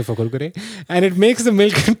home. Perfect for kurkure. And it makes the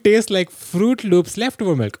milk taste like Fruit Loops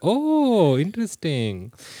leftover milk. Oh,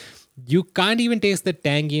 interesting. You can't even taste the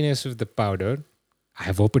tanginess of the powder. I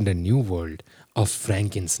have opened a new world of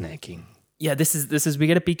Franken-snacking. Yeah, this is we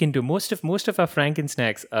get a peek into most of our Franken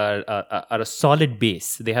snacks are a solid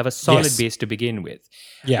base. They have a solid Yes. base to begin with.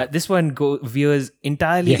 Yeah. This one veers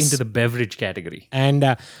entirely Yes. into the beverage category. And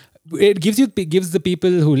it gives the people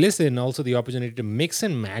who listen also the opportunity to mix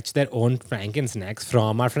and match their own Franken-snacks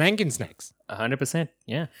from our Franken-snacks. 100%.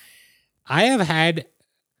 Yeah. I have had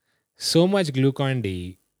so much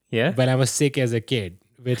Glucon-D Yeah. when I was sick as a kid.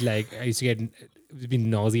 With like, I used to be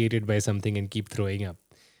nauseated by something and keep throwing up.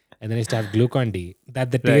 And then I used to have Glucon-D.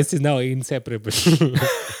 That the taste is now inseparable. The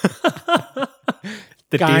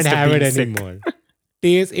Can't taste of have it being sick. anymore.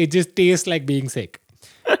 It just tastes like being sick.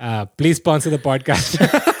 Please sponsor the podcast.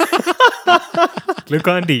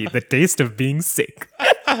 Glucon-D, the taste of being sick.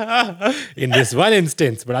 In this one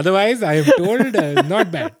instance, but otherwise, I am told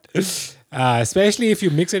not bad. Especially if you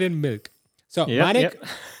mix it in milk. So, Yep, Manik, yep.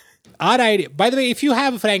 our idea. By the way, if you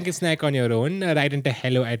have a Franken snack on your own, write into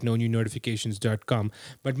hello@nonewnotifications.com.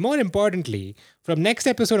 But more importantly, from next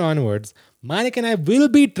episode onwards, Manik and I will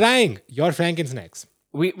be trying your Franken snacks.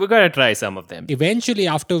 We gotta try some of them. Eventually,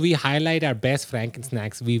 after we highlight our best Franken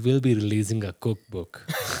snacks, we will be releasing a cookbook.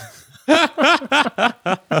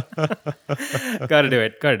 Gotta do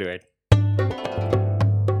it.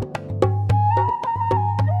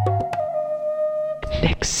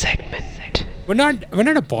 Next segment. We're not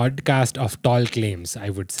a podcast of tall claims, I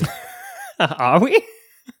would say. Are we?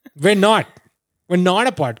 We're not a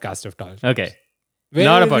podcast of tall. Okay. We're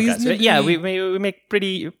Not a podcast. reasonably Yeah, we make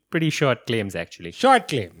pretty short claims actually. short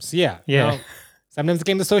claims. Yeah. Yeah. Now, sometimes the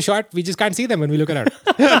claims are so short we just can't see them when we look around.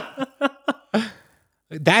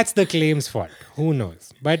 That's the claim's fault. Who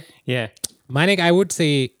knows? But Yeah. Manik, I would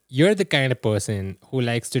say you're the kind of person who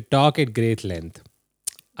likes to talk at great length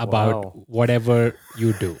about Wow. whatever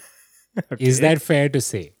you do. Is that fair to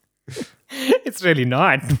say? It's really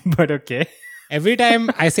not, but okay. Every time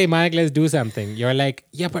I say, Manik, let's do something, you're like,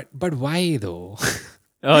 yeah, but why though?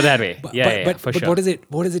 Oh, that way. But, Yeah, but, for but sure. what is it?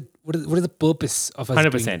 What is the purpose of us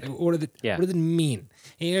 100%. doing it? What does it mean?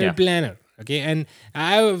 You're Yeah. a planner, okay? And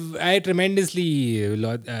I tremendously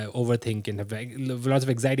overthink and have lots of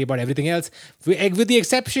anxiety about everything else, with the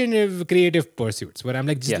exception of creative pursuits, where I'm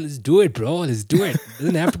like, just Yeah. let's do it, bro. Let's do it.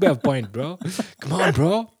 Doesn't have to be a point, bro. Come on,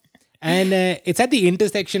 bro. And it's at the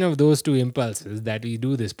intersection of those two impulses that we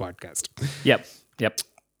do this podcast. Yep.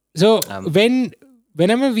 So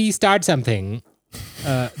whenever we start something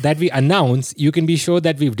that we announce, you can be sure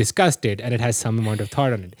that we've discussed it and it has some amount of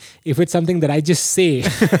thought on it. If it's something that I just say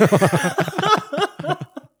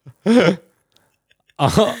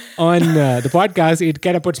on the podcast, it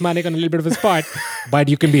kind of puts Manik on a little bit of a spot. But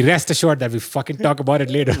you can be rest assured that we fucking talk about it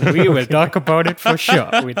later. We will talk about it for sure.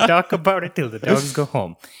 We'll talk about it till the dogs go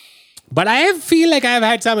home. But I feel like I've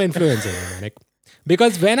had some influence on it, Manik.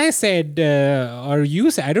 Because when I said, or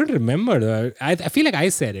you said, I don't remember. I feel like I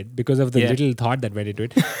said it because of the Yeah. little thought that went into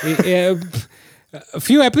it. A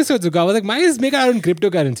few episodes ago, I was like, "Why is make our own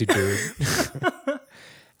cryptocurrency, dude?"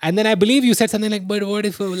 And then I believe you said something like, "But what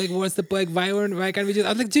if, what's the point? Why can't we just?" I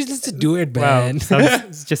was like, "Let's just do it, Wow. man."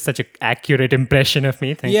 It's just such an accurate impression of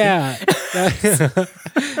me. Thank you. Yeah.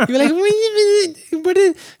 You were like, "What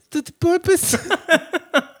is the purpose?"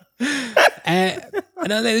 And I was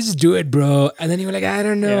like, let's just do it, bro. And then you were like, I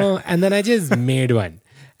don't know. Yeah. And then I just made one.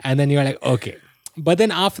 And then you were like, okay. But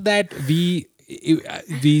then after that, we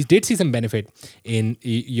did see some benefit in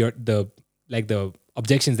the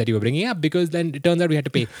objections that you were bringing up, because then it turns out we had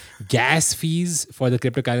to pay gas fees for the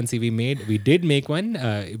cryptocurrency we made. We did make one.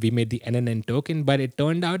 We made the NNN token, but it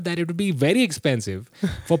turned out that it would be very expensive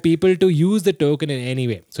for people to use the token in any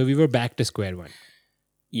way. So we were back to square one.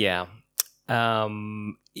 Yeah.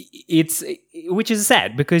 It's which is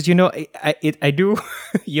sad because I do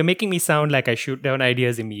you're making me sound like I shoot down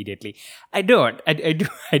ideas immediately. I don't.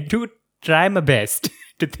 I do try my best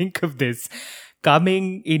to think of this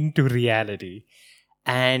coming into reality,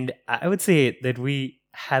 and I would say that we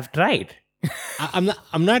have tried. I'm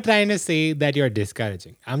not trying to say that you're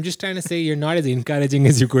discouraging. I'm just trying to say you're not as encouraging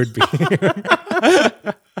as you could be.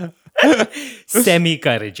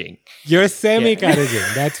 Semi-couraging. You're semi-couraging.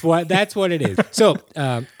 That's what it is. So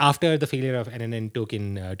after the failure of NNN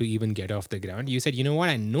token to even get off the ground, you said, you know what?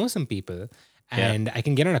 I know some people and I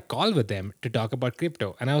can get on a call with them to talk about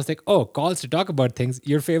crypto. And I was like, oh, calls to talk about things,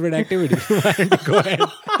 your favorite activity. Why don't you go ahead?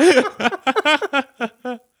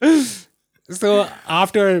 So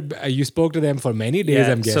after you spoke to them for many days,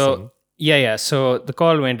 I'm guessing. So the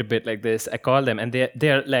call went a bit like this. I called them, and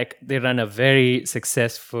they run a very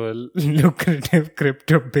successful, lucrative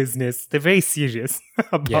crypto business. They're very serious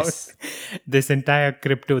about this entire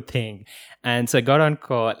crypto thing. And so I got on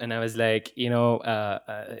call, and I was like, Karan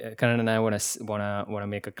and I wanna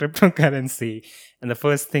make a cryptocurrency. And the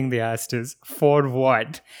first thing they asked is, for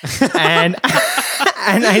what? And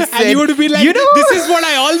and I said, and you would be like, this is what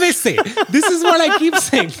I always say. This is what I keep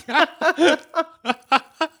saying.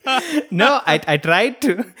 No, I tried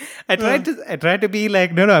to be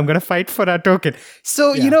like, no, I'm gonna fight for our token.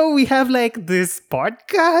 So we have like this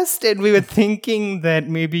podcast, and we were thinking that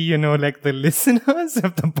maybe like the listeners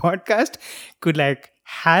of the podcast could like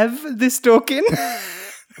have this token.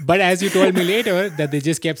 But as you told me later, that they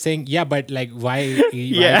just kept saying, yeah, but like, why do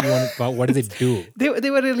you want, what does it do? They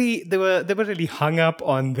were really hung up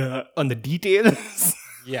on the details.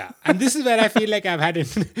 Yeah, and this is where I feel like I've had an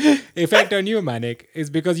effect on you, Manik, is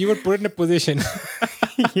because you were put in a position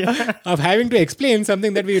of having to explain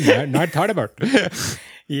something that we've not thought about.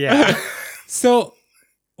 Yeah. So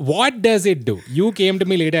what does it do? You came to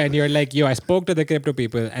me later and you're like, yo, I spoke to the crypto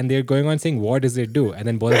people and they're going on saying, what does it do? And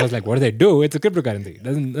then both of us like, what does it do? It's a cryptocurrency.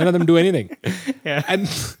 None of them do anything. Yeah.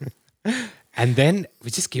 And then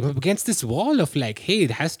we just came up against this wall of like, hey,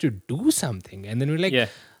 it has to do something. And then we're like,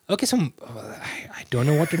 okay, so I don't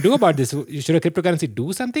know what to do about this. Should a cryptocurrency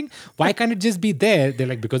do something? Why can't it just be there? They're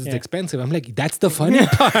like, because it's expensive. I'm like, that's the funny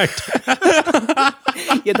part.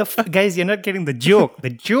 Guys, you're not getting the joke. The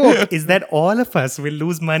joke is that all of us will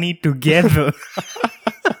lose money together.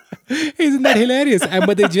 Isn't that hilarious?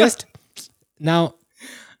 But they just... Now,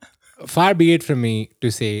 far be it from me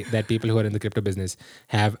to say that people who are in the crypto business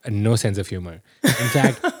have no sense of humor. In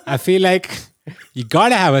fact, I feel like you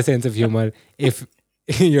gotta have a sense of humor if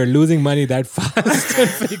you're losing money that fast and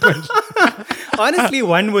frequently. Honestly,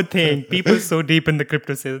 one would think people so deep in the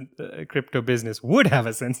crypto business would have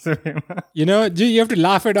a sense of humor. You have to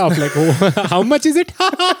laugh it off. Like, oh, how much is it?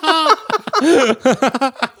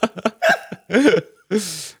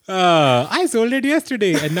 I sold it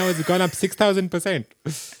yesterday and now it's gone up 6,000%.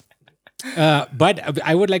 But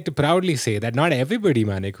I would like to proudly say that not everybody,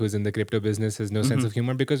 Manik, who's in the crypto business has no sense of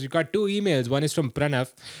humor, because we've got two emails. One is from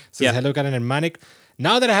Pranav. Says, hello, Karan and Manik.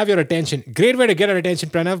 Now that I have your attention, great way to get our attention,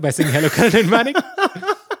 Pranav, by saying hello, Karan and Manik.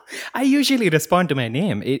 I usually respond to my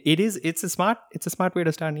name. It's a smart way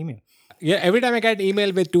to start an email. Yeah, every time I get an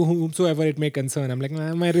email with to whomsoever it may concern, I'm like,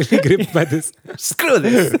 am I really gripped by this? Screw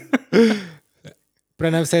this.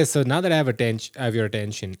 Pranav says, so now that I have your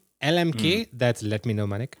attention, LMK, that's let me know,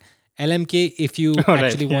 Manik. LMK, if you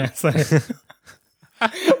actually want...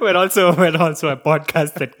 We're also a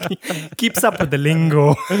podcast that keeps up with the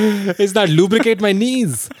lingo. It's not lubricate my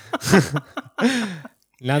knees.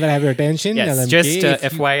 Now that I have your attention, yes, LMK, just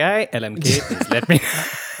FYI, LMK, please let me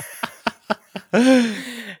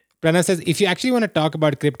Pranav says, if you actually want to talk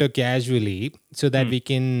about crypto casually so that we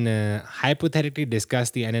can hypothetically discuss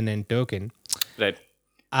the NNN token, right?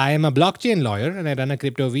 I am a blockchain lawyer and I run a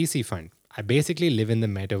crypto VC fund. I basically live in the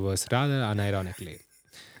metaverse rather unironically.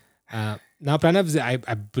 Now,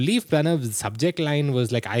 I believe Pranav's subject line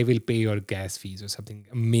was like, I will pay your gas fees or something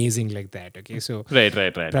amazing like that. Okay, so right.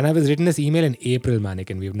 Pranav has written this email in April, Manik,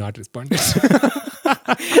 and we have not responded.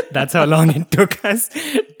 That's how long it took us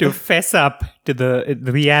to fess up to the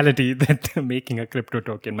reality that making a crypto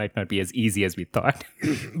token might not be as easy as we thought.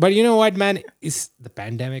 But you know what, man? It's the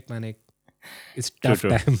pandemic, Manik. It's tough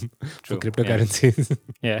time for cryptocurrencies.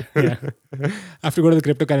 Yeah. I have to go to the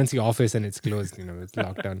cryptocurrency office and it's closed. It's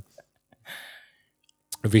locked down.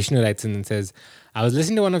 Vishnu writes in and says, I was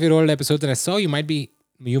listening to one of your old episodes and I saw you might be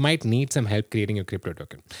you might need some help creating your crypto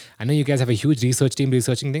token. I know you guys have a huge research team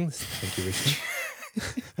researching things. Thank you, Vishnu.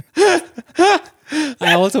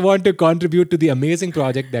 I also want to contribute to the amazing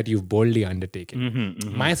project that you've boldly undertaken.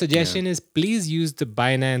 My suggestion is please use the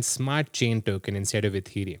Binance Smart Chain token instead of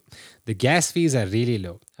Ethereum. The gas fees are really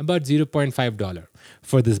low, about $0.5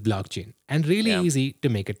 for this blockchain, and really easy to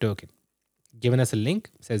make a token. Given us a link,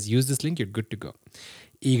 says use this link, you're good to go.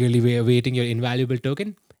 Eagerly awaiting your invaluable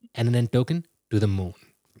token, NNN token to the moon.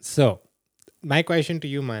 So, my question to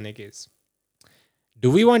you, Manik, is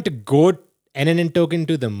do we want to go NNN token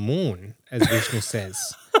to the moon, as Vishnu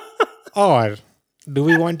says? Or do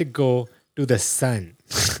we want to go to the sun?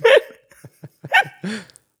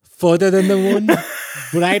 Further than the moon,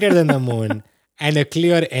 brighter than the moon, and a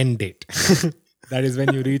clear end date. That is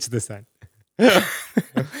when you reach the sun.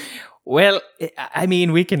 Well, I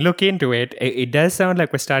mean, we can look into it. It does sound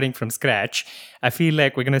like we're starting from scratch. I feel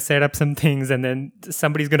like we're going to set up some things and then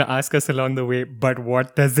somebody's going to ask us along the way, but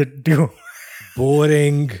what does it do?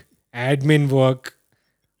 Boring admin work.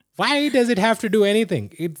 Why does it have to do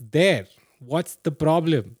anything? It's there. What's the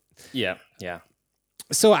problem? Yeah.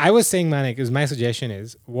 So I was saying, Manik, is my suggestion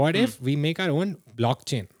is, what if we make our own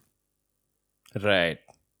blockchain? Right.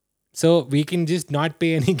 So we can just not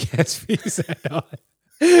pay any gas fees at all.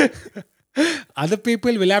 Other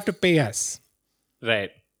people will have to pay us.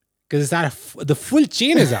 Right. Because the full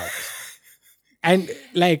chain is out. And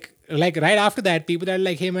like right after that, people are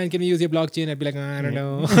like, hey man, can you use your blockchain? I'd be like, I don't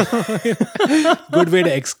know. Good way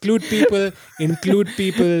to exclude people, include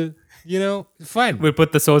people, fun. We'll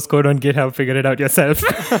put the source code on GitHub, figure it out yourself.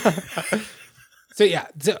 So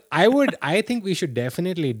I think we should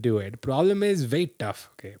definitely do it. Problem is very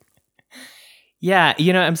tough. Okay. Yeah,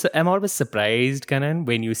 I'm always surprised, Kanan,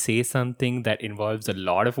 when you say something that involves a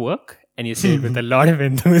lot of work and you say it with a lot of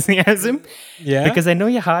enthusiasm. Yeah. Because I know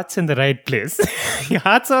your heart's in the right place. Your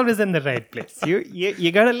heart's always in the right place.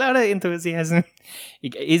 You got a lot of enthusiasm.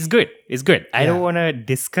 It's good. I don't want to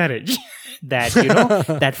discourage that,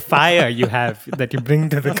 that fire you have that you bring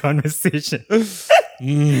to the conversation.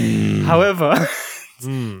 However,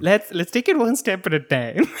 let's take it one step at a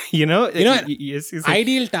time. Yes,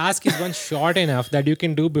 ideal task is one short enough that you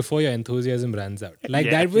can do before your enthusiasm runs out.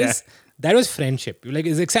 That was friendship. You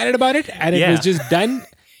is excited about it, and it was just done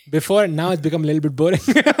before. Now it's become a little bit boring.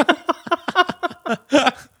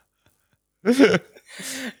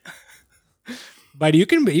 But you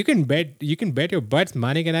can bet your butts.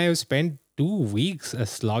 Manik and I have spent 2 weeks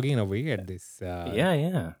slogging away at this.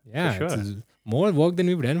 Yeah. For sure. It's more work than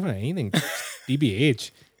we've done for anything.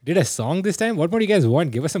 TBH. Did a song this time? What more do you guys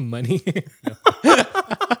want? Give us some money.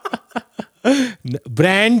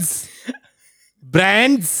 Brands.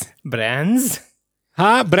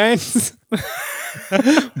 Huh? Brands.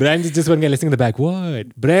 Brands is just one guy listening in the back.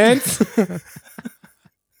 What? Brands?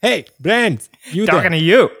 Hey, Brands. You talking to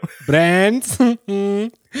you. Brands.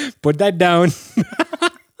 Put that down.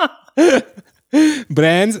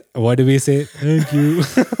 Brands. What do we say? Thank you.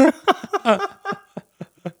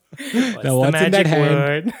 Now, what's in that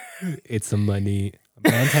hand? It's some money.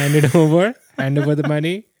 Brands hand it over. Hand over the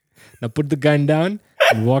money. Now put the gun down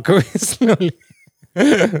and walk away slowly.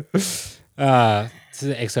 This is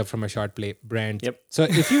an excerpt from a short play. Brands. Yep. So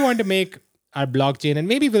if you want to make our blockchain, and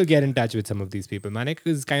maybe we'll get in touch with some of these people, Manik,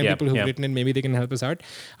 because kind of people who've written it, maybe they can help us out.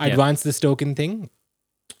 Advance this token thing.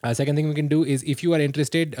 Second thing we can do is, if you are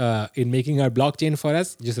interested in making our blockchain for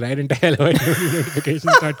us, just write into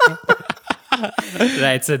hello@notifications.com.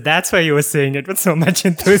 Right, so that's why you were saying it with so much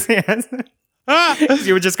enthusiasm.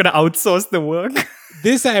 You were just going to outsource the work.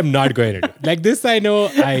 This I am not going to do. Like this I know,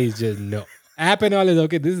 I just know. App and all is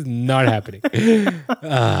okay. This is not happening.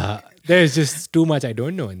 There's just too much I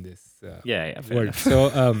don't know in this world.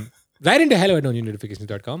 So write into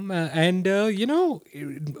hello@notifications.com and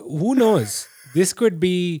who knows? This could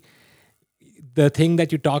be the thing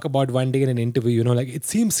that you talk about one day in an interview, it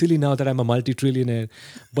seems silly now that I'm a multi-trillionaire,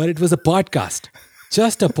 but it was a podcast,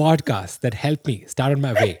 just a podcast that helped me start on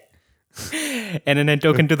my way. And then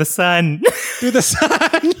token to the sun. To the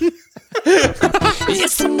sun.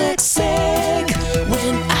 It's the next seg.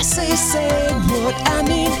 When I say seg, what I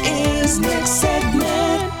mean is next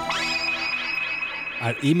segment.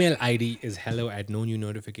 Our email ID is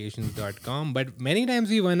hello@nonewnotifications.com, but many times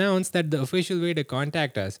we've announced that the official way to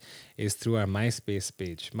contact us is through our MySpace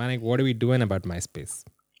page. Manik, what are we doing about MySpace?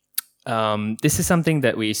 This is something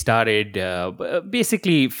that we started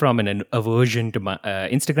basically from an aversion to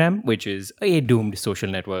Instagram, which is a doomed social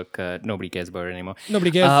network. Nobody cares about it anymore. Nobody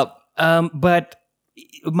cares. But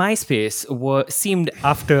MySpace seemed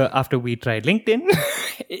after we tried LinkedIn,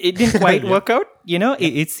 it didn't quite work out.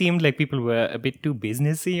 It seemed like people were a bit too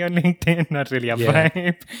businessy on LinkedIn, not really a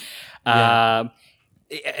vibe.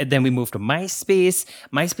 Then we moved to MySpace.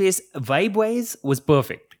 MySpace, vibe-wise, was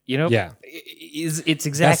perfect. It's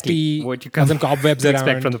exactly what you some cobwebs to expect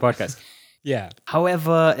around. from the podcast. Yeah.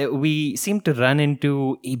 However, we seem to run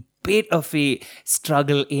into a bit of a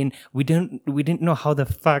struggle in we didn't know how the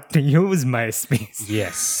fuck to use MySpace.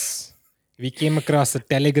 Yes. We came across a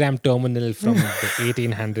telegram terminal from the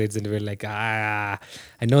 1800s and we were like, I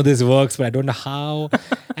know this works, but I don't know how.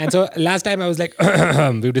 And so last time I was like,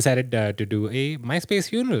 we decided to do a MySpace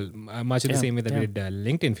funeral, much in the same way that we did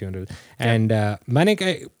LinkedIn funeral. And Manik,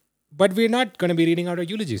 but we're not going to be reading out our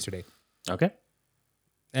eulogies today. Okay.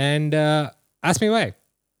 And ask me why.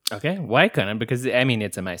 Okay, why, Kanan? Because,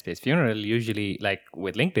 it's a MySpace funeral. Usually, like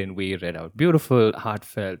with LinkedIn, we read out beautiful,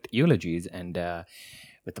 heartfelt eulogies. And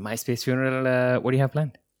with the MySpace funeral, what do you have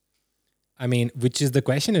planned? Which is the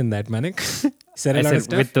question in that, Manik? Said a I lot of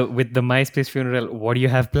said, stuff. with the MySpace funeral, what do you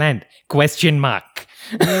have planned? Question mark.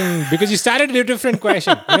 Because you started with a different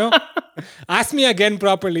question, Ask me again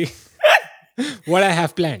properly what I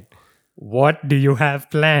have planned. What do you have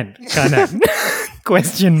planned, Kanan?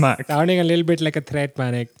 Question mark. Sounding a little bit like a threat,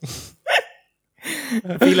 Manik.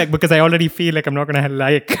 Because I already feel like I'm not going to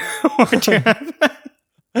like what you have.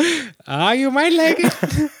 You might like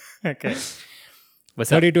it. Okay.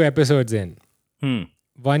 What's up? 32 episodes in.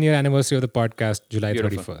 1 year anniversary of the podcast, July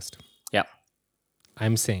Beautiful. 31st. Yeah.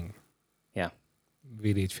 I'm saying Yeah.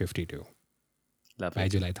 we reach 52 Lovely. by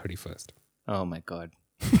July 31st. Oh my God.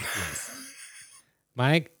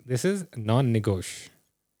 Mike, this is non-negotiable.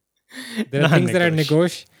 There are things that are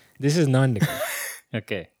negotiable. This is non-negotiable.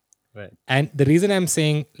 Okay. Right. And the reason I'm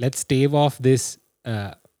saying let's stave off this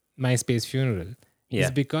MySpace funeral Yeah.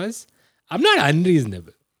 is because I'm not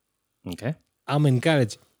unreasonable. Okay. I'm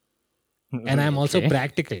encouraging. And I'm also Okay.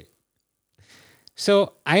 practical.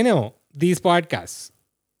 So I know these podcasts,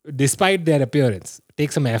 despite their appearance,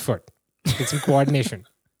 take some effort, take some coordination.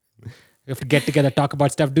 We have to get together, talk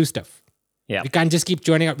about stuff, do stuff. Yeah. We can't just keep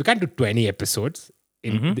churning out. We can't do 20 episodes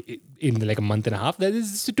in like a month and a half. That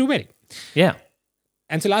is too many. Yeah.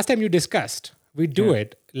 And so last time you discussed, we do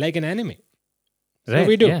it like an anime. So Right.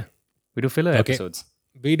 we do. Yeah. We do filler episodes.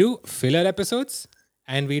 We do filler episodes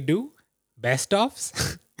and we do best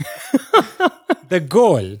ofs. The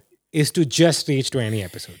goal is to just reach 20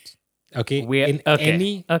 episodes. Okay? In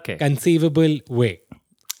any conceivable way.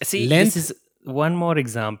 See, Length- this is one more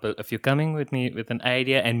example of you coming with me with an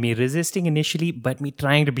idea and me resisting initially, but me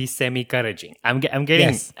trying to be semi-encouraging. I'm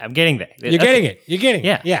getting there. You're getting it. You're getting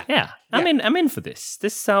it. Yeah. I'm in for this.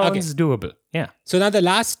 This sounds doable. Yeah. So now the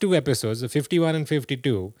last two episodes, the 51 and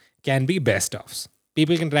 52, can be best ofs.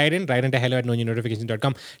 People can write into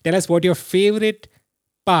hello@nonewnotifications.com. Tell us what your favorite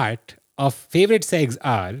part of favorite segs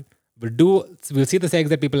are. We'll see the segs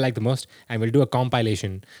that people like the most, and we'll do a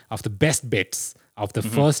compilation of the best bits of the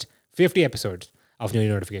first 50 episodes of New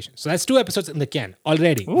Notifications. So that's 2 episodes in the can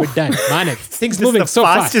already. We're done. Manik, things moving so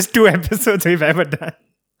fast. Fastest 2 episodes we've ever done.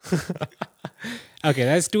 Okay,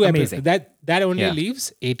 that's 2 Amazing. episodes. That only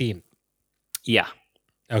leaves 18. Yeah.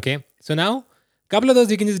 Okay, so now a couple of those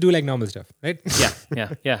you can just do like normal stuff, right?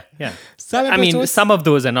 Yeah. Some I mean, episodes- some of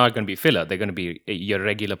those are not going to be filler. They're going to be your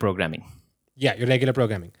regular programming. Yeah, your regular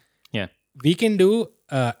programming. Yeah. We can do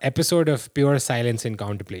an episode of pure silence and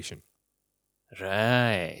contemplation.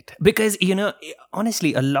 Right. Because,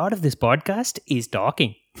 honestly, a lot of this podcast is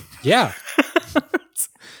talking. Yeah.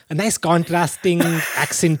 A nice contrasting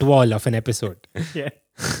accent wall of an episode. Yeah.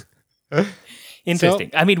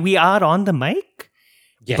 Interesting. I mean, we are on the mic,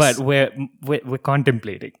 Yes. but we're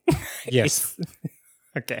contemplating. yes.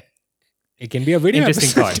 Okay. It can be a video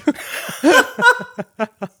Interesting episode.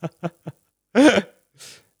 thought.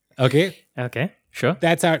 Okay. Okay. Sure.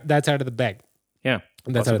 That's out of the bag. Yeah.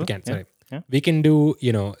 That's out of the Possible. can. Sorry. Yeah. We can do,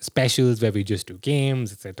 specials where we just do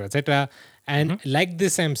games, etc., etc. And like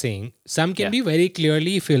this, I'm saying, some can be very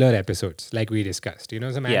clearly filler episodes, like we discussed. Some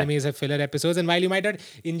animes have filler episodes, and while you might not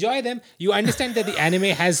enjoy them, you understand that the anime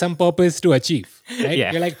has some purpose to achieve. Right?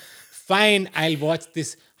 Yeah. You're like, fine, I'll watch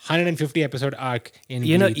this 150 episode arc in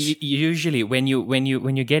Bleach. Usually when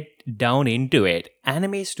you get down into it,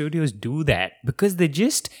 anime studios do that because they're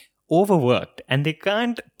just overworked and they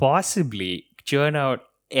can't possibly churn out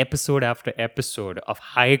episode after episode of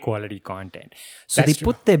high quality content. So That's they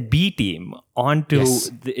put their B team onto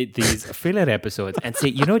these filler episodes and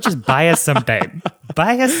say, just buy us some time.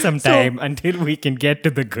 Buy us some time until we can get to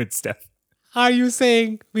the good stuff. Are you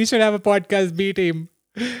saying we should have a podcast B team?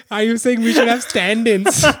 Are you saying we should have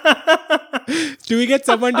stand-ins? Do we get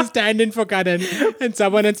someone to stand in for Karan and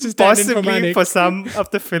someone else to stand in for Possibly Manik? for some of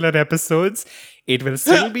the filler episodes, it will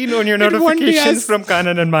still be on your It won't be notifications us. from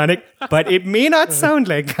Kanan and Manik, but it may not sound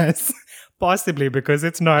like us. Possibly because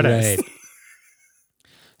it's not us. Right.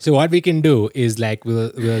 So what we can do is like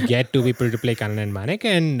we'll get two people to play Kanan and Manik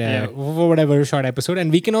and for whatever short episode,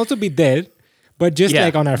 and we can also be there, but just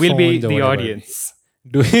like on our we'll be phones or the whatever. audience.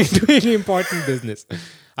 doing important business.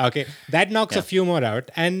 Okay, that knocks a few more out,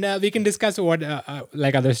 and we can discuss what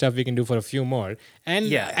like other stuff we can do for a few more.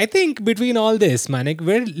 And I think between all this, Manik,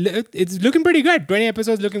 it's looking pretty good. 20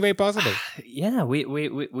 episodes looking very possible. Yeah,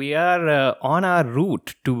 we are on our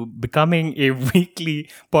route to becoming a weekly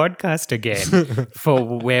podcast again. For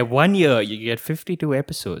where 1 year you get 52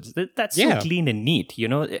 episodes. That's so clean and neat. You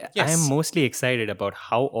know, I am mostly excited about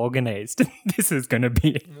how organized this is going to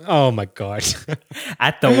be. Oh my god!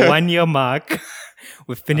 At the 1 year mark,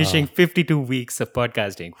 we're finishing 52 weeks of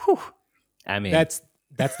podcasting. Whew. I mean, That's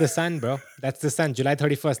the sun, bro. That's the sun. July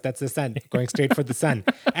 31st. That's the sun. Going straight for the sun.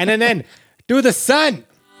 And then to the sun.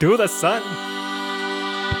 to the sun.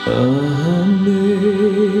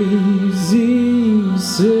 Amazing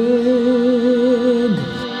said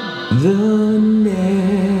the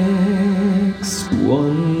next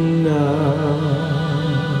one now.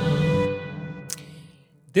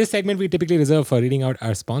 This segment we typically reserve for reading out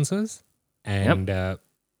our sponsors. And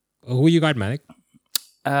who you got, Manik?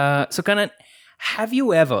 So, Kanan, have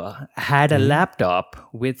you ever had a laptop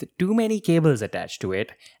with too many cables attached to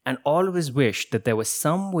it and always wished that there was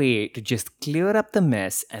some way to just clear up the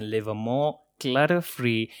mess and live a more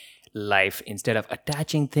clutter-free life instead of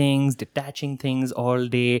attaching things, detaching things all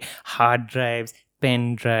day, hard drives,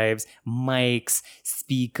 pen drives, mics,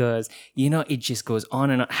 speakers, it just goes on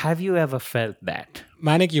and on. Have you ever felt that?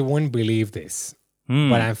 Manik, you won't believe this.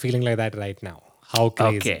 But I'm feeling like that right now. How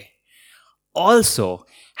crazy. Okay. Also,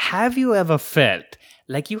 have you ever felt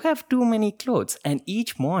like you have too many clothes and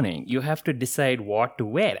each morning you have to decide what to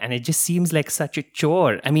wear and it just seems like such a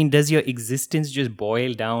chore? I mean, does your existence just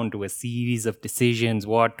boil down to a series of decisions,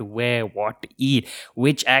 what to wear, what to eat,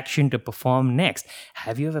 which action to perform next?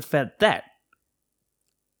 Have you ever felt that?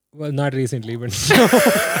 Well, not recently, but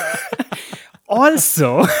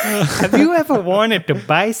Also, have you ever wanted to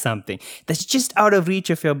buy something that's just out of reach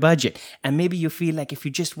of your budget? And maybe you feel like if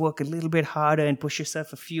you just work a little bit harder and push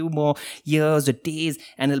yourself a few more years or days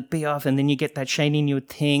and it'll pay off and then you get that shiny new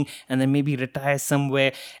thing and then maybe retire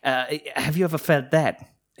somewhere. Have you ever felt that?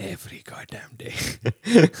 every goddamn day.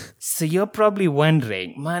 So you're probably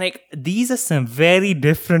wondering, Manik, these are some very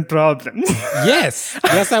different problems. Yes,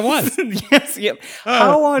 I was. Yes, yep.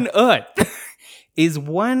 How on earth is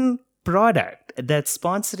one product that's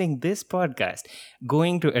sponsoring this podcast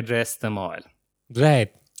going to address them all?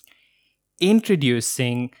 Right.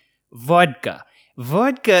 Introducing vodka.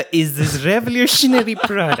 Vodka is this revolutionary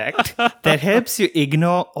product that helps you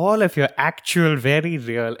ignore all of your actual, very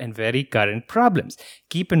real, and very current problems.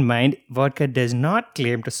 Keep in mind, vodka does not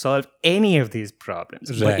claim to solve any of these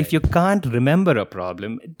problems. But Right. if you can't remember a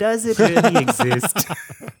problem, does it really exist?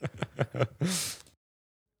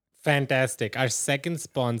 Fantastic. Our second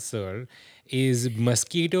sponsor is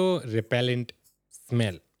mosquito repellent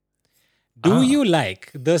smell. Do you like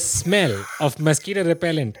the smell of mosquito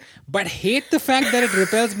repellent but hate the fact that it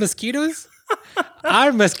repels mosquitoes?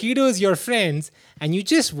 Are mosquitoes your friends and you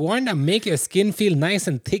just want to make your skin feel nice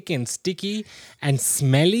and thick and sticky and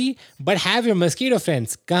smelly, but have your mosquito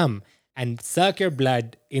friends come and suck your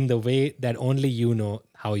blood in the way that only you know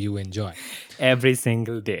how you enjoy? Every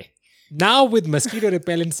single day. Now with mosquito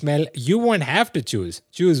repellent smell, you won't have to choose.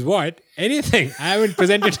 Choose what? Anything. I haven't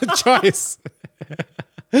presented a choice.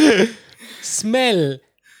 Smell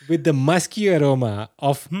with the musky aroma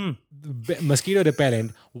of mosquito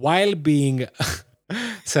repellent while being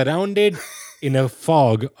surrounded in a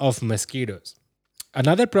fog of mosquitoes.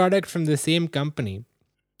 Another product from the same company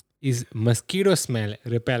is mosquito smell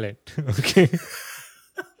repellent. Okay.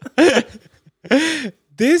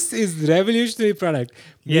 This is revolutionary product.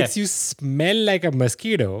 Makes you smell like a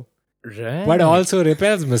mosquito, Right. but also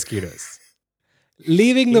repels mosquitoes,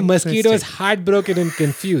 leaving the mosquitoes heartbroken and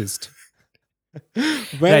confused.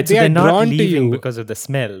 When Right, so they are they're not drawn to leaving you, because of the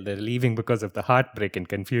smell. They're leaving because of the heartbreak and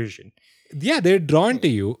confusion. they're drawn to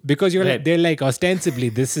you because you're like, Right. they're like ostensibly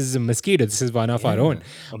this is a mosquito, this is one of our own.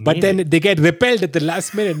 But then they get repelled at the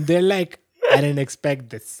last minute. And they're like, I didn't expect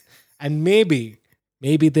this, and maybe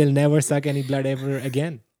they'll never suck any blood ever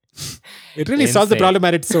again. It really solves the Insane. problem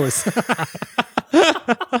at its source.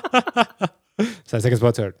 So second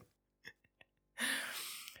sponsor.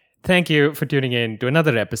 thank you for tuning in to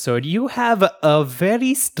another episode. You have a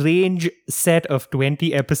very strange set of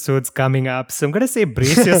 20 episodes coming up. So I'm going to say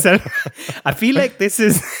brace yourself. I feel like this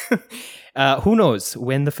is... who knows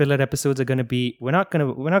when the filler episodes are going to be? We're not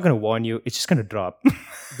going to warn you. It's just going to drop.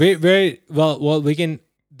 Well, we can.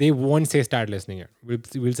 They won't say start listening here.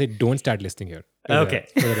 We'll say don't start listening here. Okay.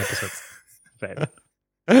 Filler episodes. Right.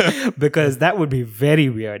 Because that would be very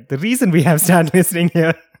weird. The reason we have start listening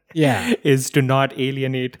here is to not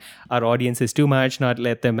alienate our audiences too much, not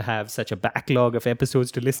let them have such a backlog of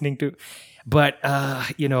episodes to listening to. But,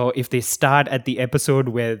 if they start at the episode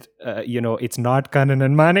with, it's not Kanan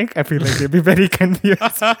and Manik, I feel like they'll be very confused.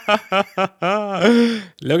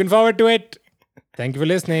 Looking forward to it. Thank you for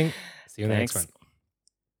listening. See you in the next one.